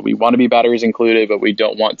people. So we want to be batteries included, but we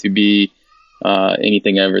don't want to be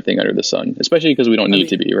anything and everything under the sun, especially because we don't need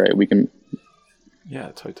to be, right? We can.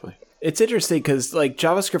 Yeah, totally. It's interesting because like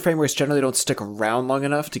JavaScript frameworks generally don't stick around long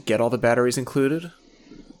enough to get all the batteries included.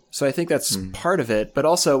 So I think that's part of it. But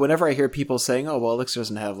also, whenever I hear people saying, oh, well, Elixir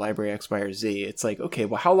doesn't have library X, Y, or Z, it's like, okay,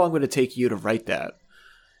 well, how long would it take you to write that?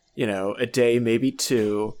 A day, maybe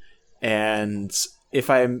two. And if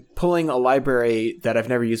I'm pulling a library that I've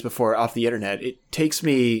never used before off the internet, it takes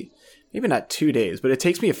me, maybe not 2 days, but it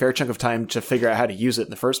takes me a fair chunk of time to figure out how to use it in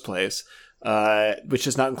the first place, which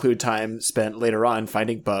does not include time spent later on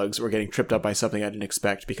finding bugs or getting tripped up by something I didn't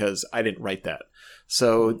expect because I didn't write that.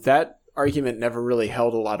 So that argument never really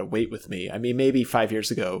held a lot of weight with me. I mean, maybe 5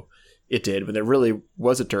 years ago it did, when there really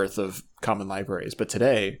was a dearth of common libraries. But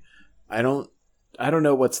today, I don't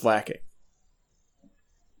know what's lacking.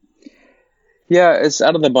 Yeah, it's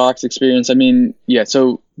out of the box experience. I mean,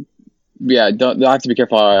 so I have to be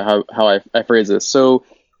careful how I phrase this. So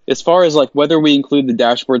as far as like whether we include the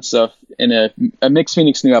dashboard stuff in a mixed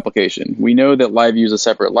Phoenix new application, we know that LiveView is a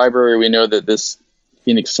separate library. We know that this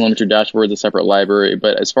Phoenix telemetry dashboard is a separate library,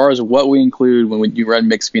 but as far as what we include when you run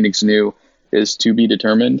mixed Phoenix new is to be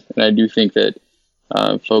determined. And I do think that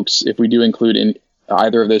folks, if we do include in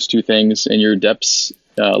either of those two things in your depths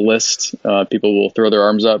list, people will throw their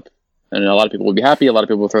arms up, and a lot of people will be happy. A lot of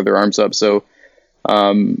people will throw their arms up. So,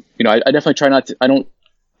 I definitely try not to. I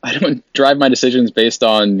don't drive my decisions based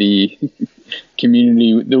on the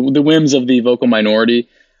community, the whims of the vocal minority.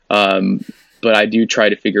 But I do try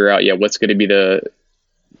to figure out, what's going to be the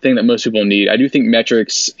thing that most people need. I do think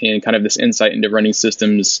metrics and kind of this insight into running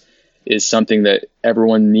systems is something that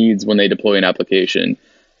everyone needs when they deploy an application.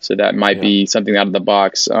 So that might be something out of the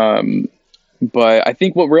box. But I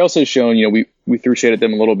think what Rails has shown, we threw shade at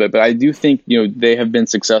them a little bit, but I do think, they have been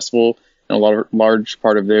successful, and large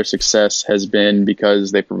part of their success has been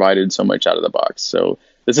because they provided so much out of the box. So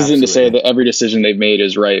this isn't to say that every decision they've made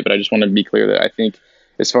is right, but I just want to be clear that I think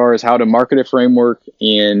as far as how to market a framework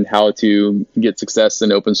and how to get success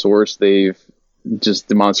in open source, they've just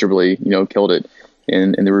demonstrably, killed it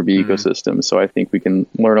in the Ruby ecosystem. So I think we can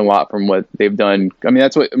learn a lot from what they've done.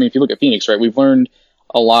 If you look at Phoenix, right, we've learned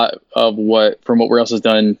a lot of from what Rails has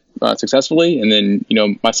done successfully. And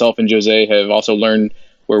then, myself and Jose have also learned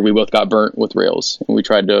where we both got burnt with Rails, and we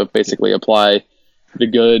tried to basically apply the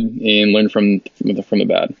good and learn from the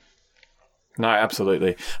bad. No,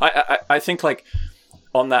 absolutely. I think, like,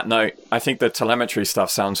 on that note, I think the telemetry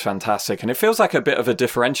stuff sounds fantastic, and it feels like a bit of a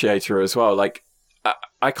differentiator as well. Like,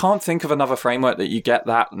 I can't think of another framework that you get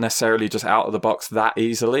that necessarily just out of the box that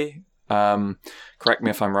easily. Correct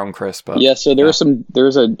me if I'm wrong, Chris. But so there's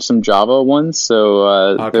some Java ones.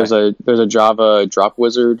 So there's a Java drop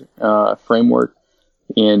wizard framework,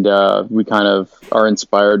 and we kind of are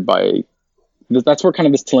inspired by. That's where kind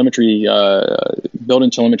of this telemetry,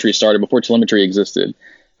 building telemetry started before telemetry existed.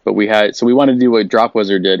 But we wanted to do what Drop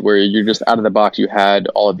Wizard did, where you're just out of the box. You had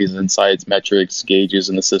all of these insights, metrics, gauges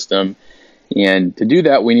in the system. And to do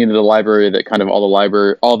that, we needed a library that kind of all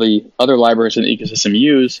the other libraries in the ecosystem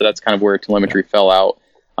use. So that's kind of where telemetry fell out.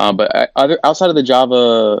 But outside of the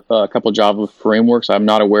Java, a couple Java frameworks, I'm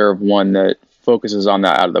not aware of one that focuses on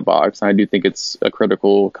that out of the box. And I do think it's a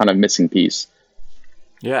critical kind of missing piece.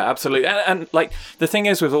 Yeah, absolutely. And like the thing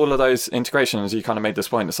is with all of those integrations, you kind of made this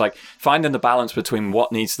point, it's like finding the balance between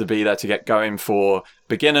what needs to be there to get going for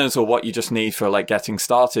beginners or what you just need for like getting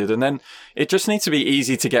started. And then it just needs to be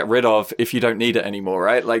easy to get rid of if you don't need it anymore,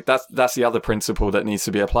 right? Like that's the other principle that needs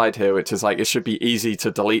to be applied here, which is like it should be easy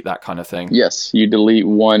to delete that kind of thing. Yes, you delete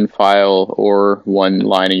one file or one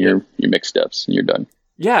line in your mix steps and you're done.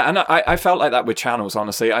 Yeah, and I felt like that with channels,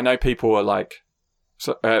 honestly. I know people are like,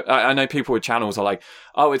 so I know people with channels are like,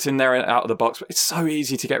 oh, it's in there and out of the box, but it's so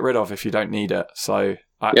easy to get rid of if you don't need it. So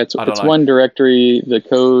it's one directory. The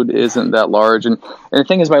code isn't that large, and the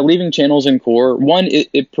thing is, by leaving channels in core, one,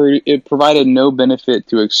 it provided no benefit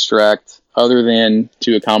to extract other than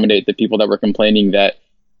to accommodate the people that were complaining that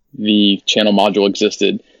the channel module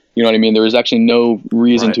existed. You know what I mean? There was actually no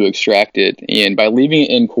reason to extract it, and by leaving it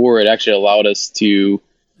in core, it actually allowed us to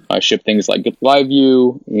ship things like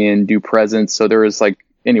LiveView and do presence. So there was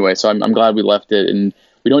so I'm glad we left it, and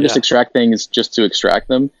we don't just extract things just to extract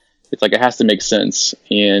them. It's like it has to make sense.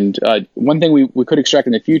 And one thing we could extract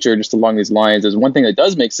in the future, just along these lines, is one thing that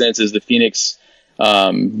does make sense is the Phoenix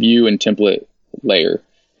view and template layer,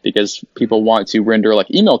 because people want to render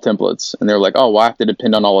like email templates, and they're like, oh, well, I have to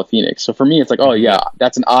depend on all of Phoenix. So for me, it's like, oh yeah,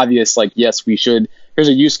 that's an obvious yes, we should. Here's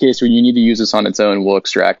a use case where you need to use this on its own. We'll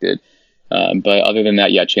extract it. But other than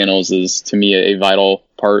that, channels is to me a vital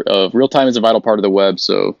part of real time. Is a vital part of the web,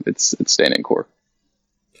 so it's staying in core.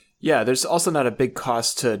 Yeah, there's also not a big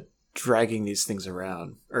cost to dragging these things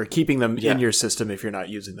around or keeping them in your system if you're not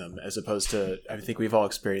using them, as opposed to, I think we've all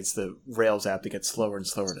experienced the Rails app that gets slower and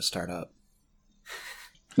slower to start up.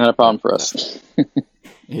 Not a problem for us.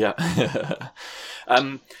 Yeah.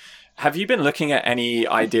 Have you been looking at any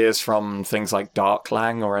ideas from things like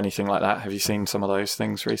Darklang or anything like that? Have you seen some of those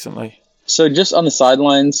things recently? So just on the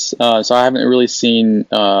sidelines, so I haven't really seen,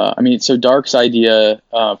 so Dark's idea,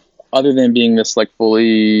 other than being this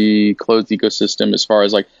fully closed ecosystem, as far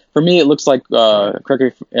as for me, it looks like, correct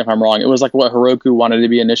me if I'm wrong, it was like what Heroku wanted to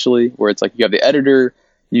be initially, where it's like you have the editor,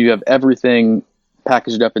 you have everything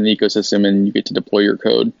packaged up in the ecosystem, and you get to deploy your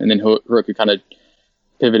code. And then Heroku kind of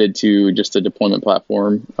pivoted to just a deployment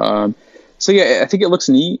platform. So I think it looks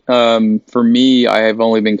neat. For me, I have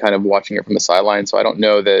only been kind of watching it from the sidelines, so I don't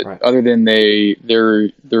know that other than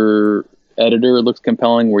their editor looks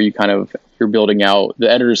compelling, where you're building out,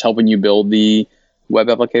 the editor's helping you build the web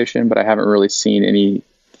application, but I haven't really seen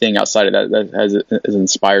anything outside of that has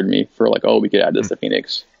inspired me for we could add this to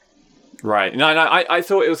Phoenix. Right. No, I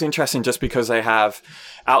thought it was interesting just because they have,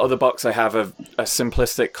 out of the box, they have a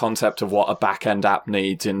simplistic concept of what a back-end app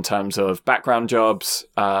needs in terms of background jobs,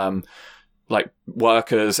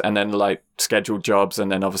 workers, and then scheduled jobs,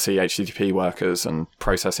 and then obviously HTTP workers and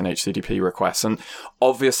processing HTTP requests. And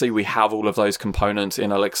obviously we have all of those components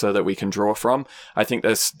in Elixir that we can draw from. I think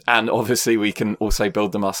and obviously we can also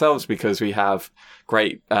build them ourselves because we have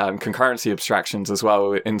great concurrency abstractions as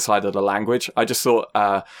well inside of the language. I just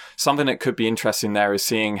thought something that could be interesting there is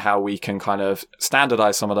seeing how we can kind of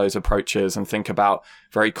standardize some of those approaches and think about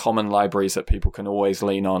very common libraries that people can always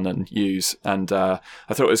lean on and use. And I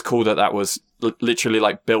thought it was cool that was literally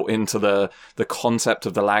like built into the concept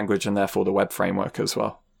of the language and therefore the web framework as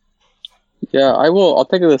well. Yeah, I'll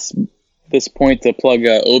take this point to plug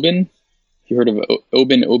Oben. You heard of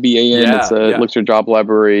Oben, OBAN? Yeah, it's a Elixir job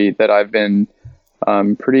library that I've been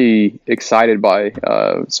pretty excited by.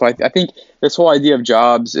 So I think this whole idea of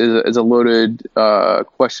jobs is a loaded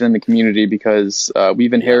question in the community because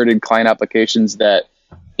we've inherited client applications that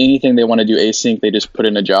anything they want to do async, they just put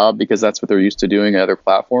in a job because that's what they're used to doing in other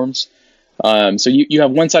platforms. So you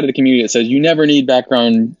have one side of the community that says you never need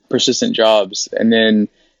background persistent jobs, and then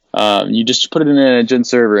you just put it in a gen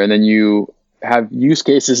server, and then you have use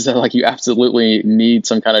cases that like you absolutely need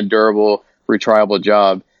some kind of durable retriable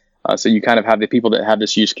job. So you kind of have the people that have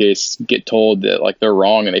this use case get told that like they're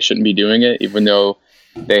wrong and they shouldn't be doing it, even though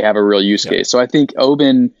they have a real use case. So I think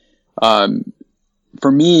Oben,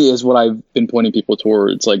 for me, is what I've been pointing people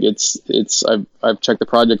towards. Like I've checked the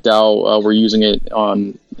project out. We're using it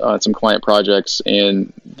on some client projects,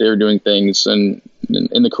 and they're doing things in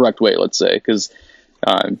the correct way, let's say, because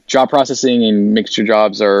job processing and mixture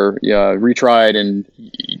jobs are retried, and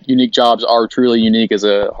unique jobs are truly unique is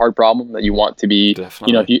a hard problem that you want to be.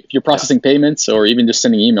 Definitely. If you're processing payments or even just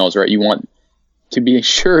sending emails, right, you want to be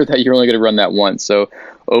sure that you're only going to run that once. So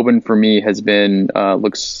Oben for me has been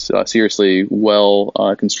looks seriously well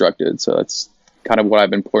constructed. So that's kind of what I've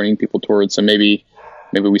been pointing people towards. So maybe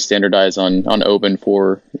we standardize on Oben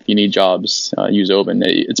for if you need jobs, use Oben.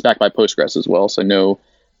 It's backed by Postgres as well, so no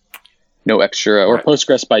extra, or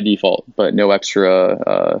Postgres by default, but no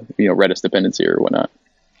extra Redis dependency or whatnot.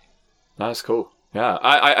 That's cool. Yeah,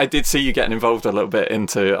 I did see you getting involved a little bit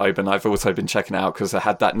into Oben. I've also been checking it out because I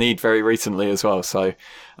had that need very recently as well. So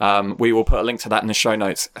we will put a link to that in the show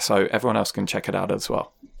notes so everyone else can check it out as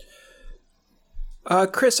well.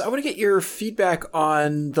 Chris, I want to get your feedback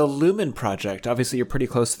on the Lumen project. Obviously, you're pretty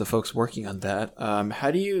close to the folks working on that.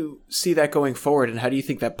 How do you see that going forward, and how do you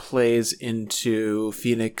think that plays into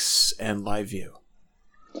Phoenix and LiveView?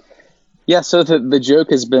 Yeah, so the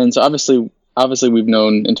joke has been, so obviously we've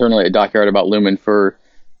known internally at Dockyard about Lumen for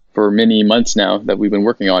many months now that we've been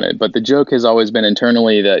working on it. But the joke has always been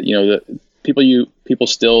internally that, the people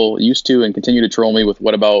still used to and continue to troll me with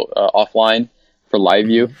what about offline for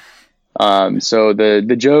LiveView. So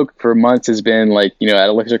the joke for months has been like, at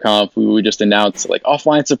ElixirConf, we would just announce like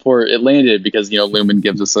offline support. It landed because, Lumen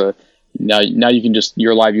gives us now you can just,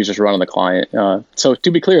 your live users run on the client. So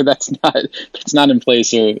to be clear, that's not in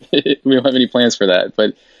place, or we don't have any plans for that.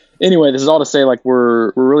 But anyway, this is all to say, like,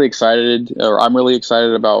 we're really excited, or I'm really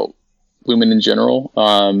excited about Lumen in general.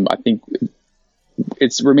 I think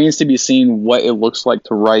it remains to be seen what it looks like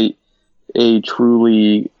to write a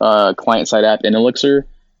truly client-side app in Elixir.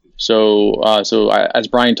 So as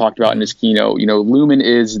Brian talked about in his keynote, Lumen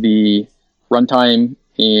is the runtime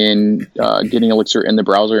in getting Elixir in the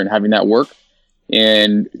browser and having that work.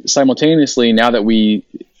 And simultaneously, now that we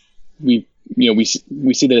see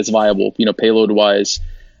that it's viable, payload wise,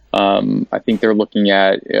 I think they're looking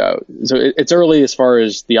at, so it's early as far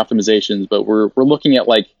as the optimizations, but we're looking at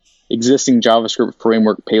like existing JavaScript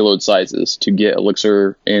framework payload sizes to get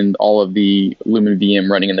Elixir and all of the Lumen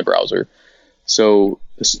VM running in the browser. So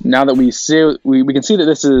now that we can see that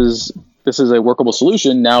this is a workable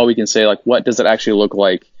solution, now we can say, like, what does it actually look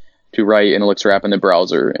like to write an Elixir app in the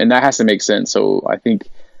browser? And that has to make sense. So I think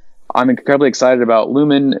I'm incredibly excited about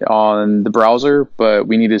Lumen on the browser, but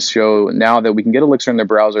we need to show now that we can get Elixir in the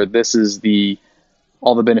browser, this is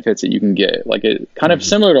all the benefits that you can get. Like, it kind of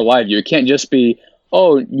similar to LiveView. It can't just be,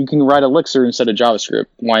 oh, you can write Elixir instead of JavaScript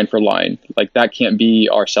line for line. Like, that can't be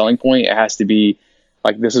our selling point. It has to be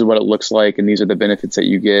like, this is what it looks like, and these are the benefits that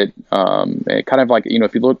you get. And kind of like,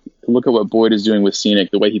 if you look at what Boyd is doing with Scenic,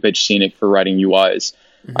 the way he pitched Scenic for writing UIs,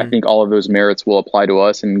 I think all of those merits will apply to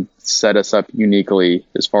us and set us up uniquely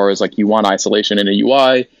as far as, like, you want isolation in a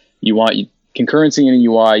UI, you want concurrency in a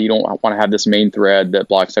UI, you don't want to have this main thread that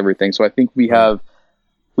blocks everything. So I think we have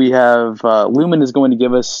Lumen is going to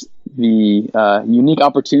give us the unique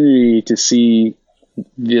opportunity to see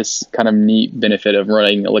this kind of neat benefit of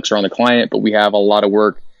running Elixir on the client, but we have a lot of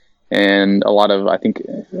work and a lot of, I think,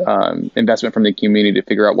 investment from the community to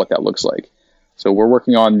figure out what that looks like. So we're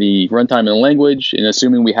working on the runtime and the language, and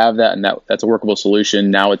assuming we have that and that's a workable solution,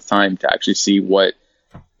 now it's time to actually see what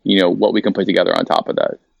what we can put together on top of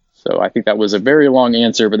that. So I think that was a very long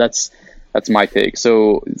answer, but that's my take.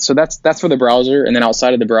 So that's for the browser. And then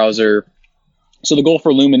outside of the browser, so the goal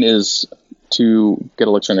for Lumen is to get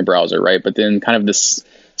Elixir in the browser, right? But then kind of this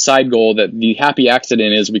side goal that the happy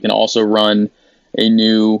accident is we can also run a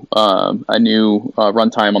new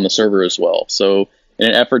runtime on the server as well. So in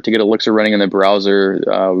an effort to get Elixir running in the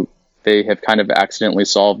browser, they have kind of accidentally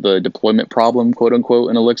solved the deployment problem, quote unquote,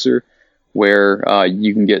 in Elixir, where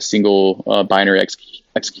you can get single binary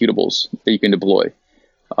executables that you can deploy.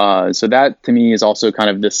 So that to me is also kind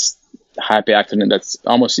of this happy accident that's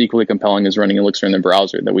almost equally compelling as running Elixir in the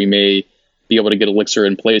browser, that we may be able to get Elixir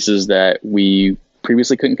in places that we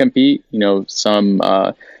previously couldn't compete.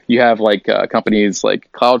 You have like companies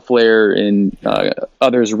like Cloudflare and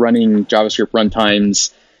others running JavaScript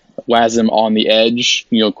runtimes, WASM on the edge,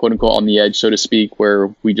 quote unquote on the edge, so to speak,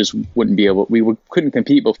 where we just couldn't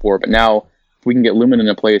compete before. But now we can get Lumen in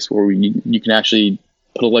a place where you can actually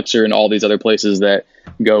put Elixir in all these other places that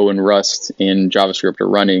Go and Rust and JavaScript are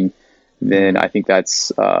running. Then I think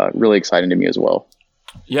that's really exciting to me as well.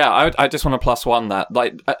 Yeah, I just want to plus one that.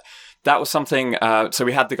 That was something, so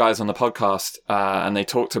we had the guys on the podcast and they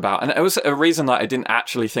talked about, and it was a reason that I didn't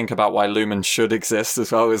actually think about why Lumen should exist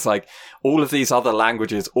as well, is like all of these other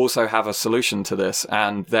languages also have a solution to this,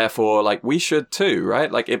 and therefore like we should too,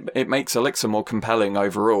 right? Like it makes Elixir more compelling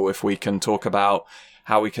overall if we can talk about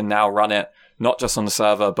how we can now run it not just on the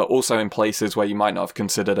server, but also in places where you might not have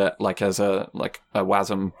considered it, like as a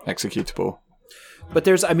WASM executable. But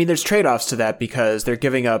there's trade-offs to that, because they're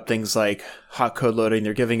giving up things like hot code loading.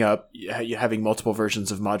 They're giving up having multiple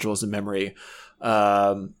versions of modules in memory.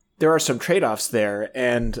 There are some trade-offs there.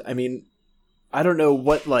 And I don't know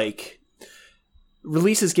what,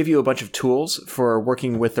 releases give you a bunch of tools for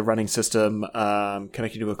working with the running system,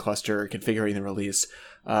 connecting to a cluster, configuring the release.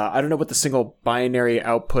 I don't know what the single binary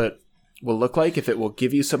output will look like, if it will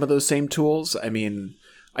give you some of those same tools.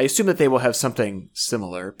 I assume that they will have something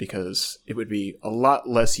similar, because it would be a lot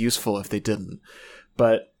less useful if they didn't.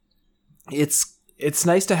 But it's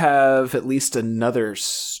nice to have at least another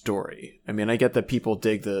story. I get that people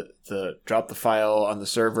dig the drop the file on the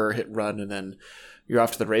server, hit run, and then you're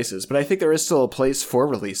off to the races. But I think there is still a place for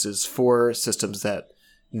releases for systems that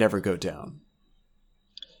never go down.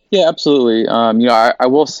 Yeah, absolutely. I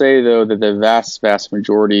will say, though, that the vast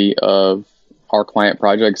majority of our client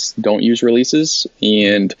projects don't use releases,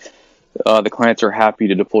 and the clients are happy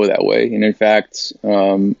to deploy that way. And in fact,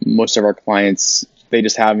 most of our clients, they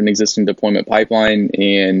just have an existing deployment pipeline,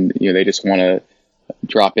 and they just want to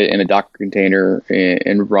drop it in a Docker container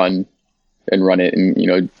and run it,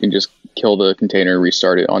 and just kill the container and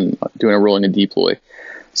restart it on doing a rolling and deploy.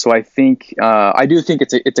 So I think I do think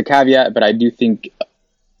it's a caveat, but I do think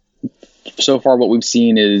so far what we've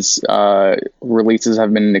seen is releases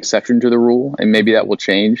have been an exception to the rule, and maybe that will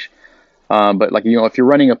change. But if you're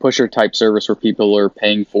running a pusher type service where people are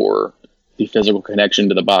paying for the physical connection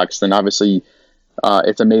to the box, then obviously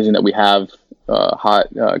it's amazing that we have hot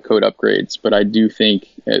code upgrades. But I do think,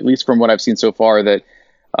 at least from what I've seen so far, that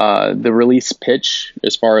the release pitch,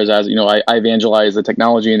 as far as I evangelize the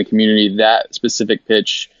technology in the community, that specific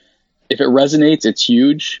pitch, if it resonates, it's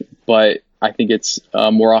huge. But I think it's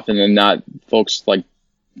more often than not, folks,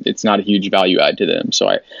 it's not a huge value add to them. So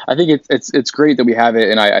I think it's great that we have it,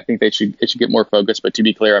 and I think it should get more focus. But to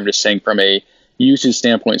be clear, I'm just saying from a usage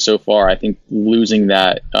standpoint so far, I think losing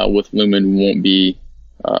that with Lumen won't be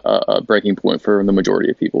a breaking point for the majority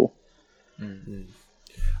of people. Mm-hmm.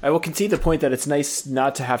 I will concede the point that it's nice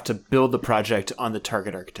not to have to build the project on the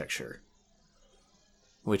target architecture,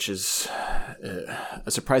 which is a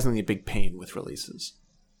surprisingly big pain with releases.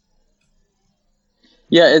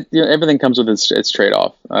 Yeah, everything comes with its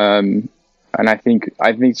trade-off, and I think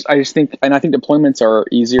deployments are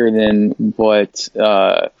easier than what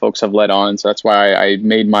folks have led on. So that's why I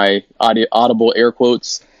made my audible air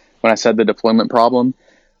quotes when I said the deployment problem.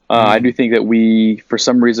 I do think that we, for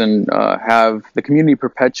some reason, have the community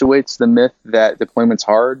perpetuates the myth that deployment's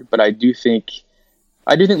hard, but I do think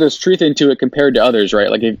there's truth into it compared to others, right?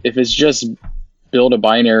 Like if it's just build a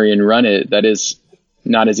binary and run it, that is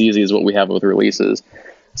not as easy as what we have with releases.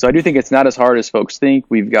 So I do think it's not as hard as folks think.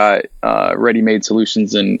 We've got ready-made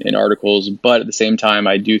solutions in articles, but at the same time,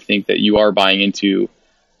 I do think that you are buying into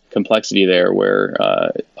complexity there, where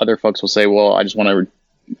other folks will say, well, I just want to,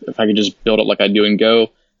 if I could just build it like I do in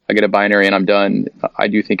Go, I get a binary and I'm done. I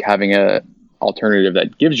do think having a alternative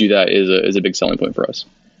that gives you that is a big selling point for us.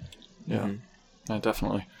 Yeah, no,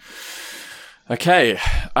 definitely. Okay,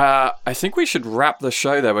 I think we should wrap the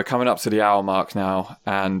show there. We're coming up to the hour mark now,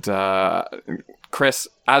 and Chris,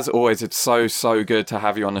 as always, it's so good to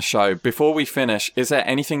have you on the show. Before we finish, is there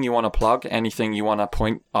anything you want to plug? Anything you want to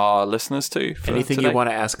point our listeners to? Anything today? You want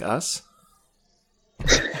to ask us?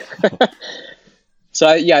 So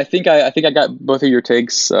I think I got both of your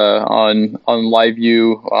takes on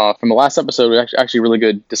LiveView from the last episode. Actually a really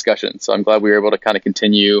good discussion. So I'm glad we were able to kind of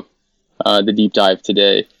continue the deep dive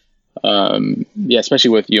today. Especially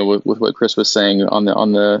with what Chris was saying on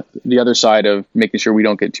the other side of making sure we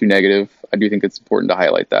don't get too negative. I do think it's important to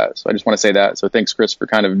highlight that. So I just want to say that. So thanks, Chris, for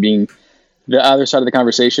kind of being the other side of the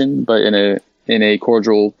conversation, but in a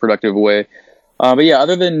cordial, productive way.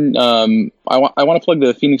 Other than I want to plug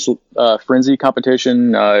the Phoenix Frenzy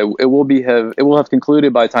competition. It will have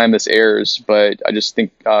concluded by the time this airs, but I just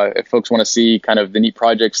think if folks want to see kind of the neat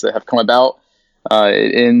projects that have come about,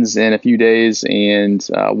 it ends in a few days, and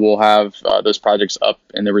we'll have those projects up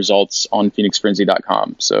and the results on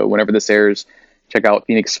phoenixfrenzy.com. So whenever this airs, check out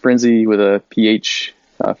Phoenix Frenzy with a PH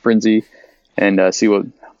Frenzy, and see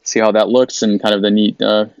how that looks, and kind of the neat,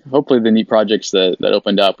 hopefully the neat projects that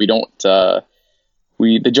opened up.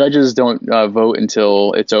 The judges don't vote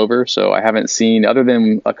until it's over, so I haven't seen, other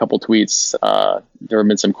than a couple tweets, there have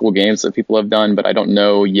been some cool games that people have done, but I don't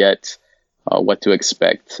know yet what to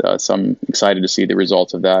expect. So I'm excited to see the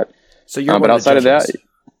results of that. So you're but outside of that,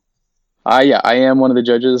 I am one of the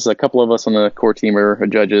judges. A couple of us on the core team are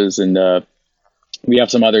judges, and we have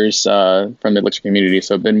some others from the Elixir community.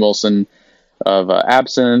 So Ben Wilson of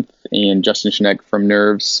Absinthe and Justin Schneck from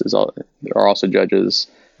Nerves are also judges.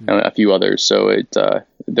 And a few others. So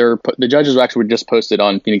the judges actually were just posted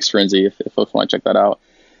on Phoenix Frenzy if folks want to check that out.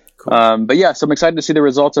 Cool. So I'm excited to see the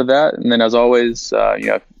results of that. And then as always,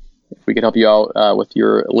 if we can help you out with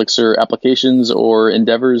your Elixir applications or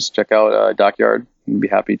endeavors, check out Dockyard. We'd be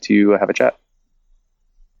happy to have a chat.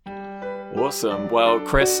 Awesome. Well,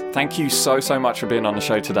 Chris, thank you so much for being on the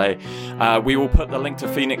show today. We will put the link to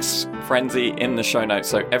Phoenix Frenzy in the show notes,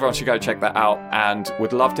 so everyone should go check that out, and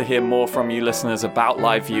would love to hear more from you listeners about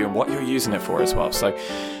LiveView and what you're using it for as well.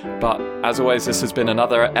 But as always, this has been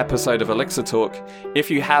another episode of Elixir Talk. If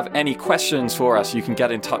you have any questions for us, you can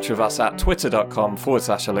get in touch with us at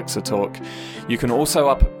twitter.com/Elixir Talk. You can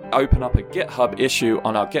also open up a GitHub issue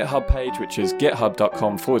on our GitHub page, which is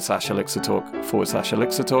github.com/Elixir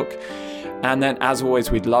Talk/Elixir Talk. And then, as always,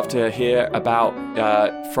 we'd love to hear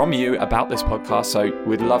from you about this podcast. So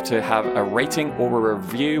we'd love to have a rating or a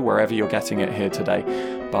review wherever you're getting it here today.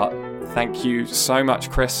 But thank you so much,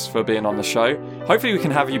 Chris, for being on the show. Hopefully we can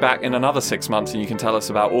have you back in another 6 months and you can tell us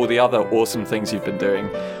about all the other awesome things you've been doing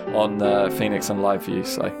on Phoenix and LiveView.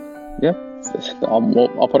 So yeah. I'll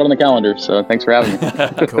put it on the calendar, so thanks for having me.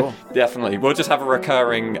 Cool. Definitely. We'll just have a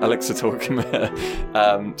recurring Elixir Talk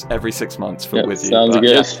every 6 months with you. Sounds good.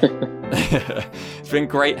 Yeah. It's been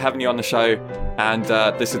great having you on the show, and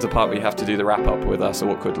this is the part where you have to do the wrap-up with us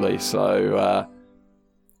awkwardly, so...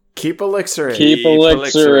 keep elixiring. Keep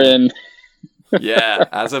elixiring. Yeah,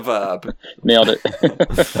 as a verb. Nailed it.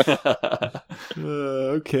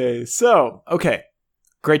 Okay.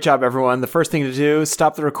 Great job, everyone. The first thing to do is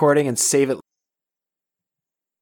stop the recording and save it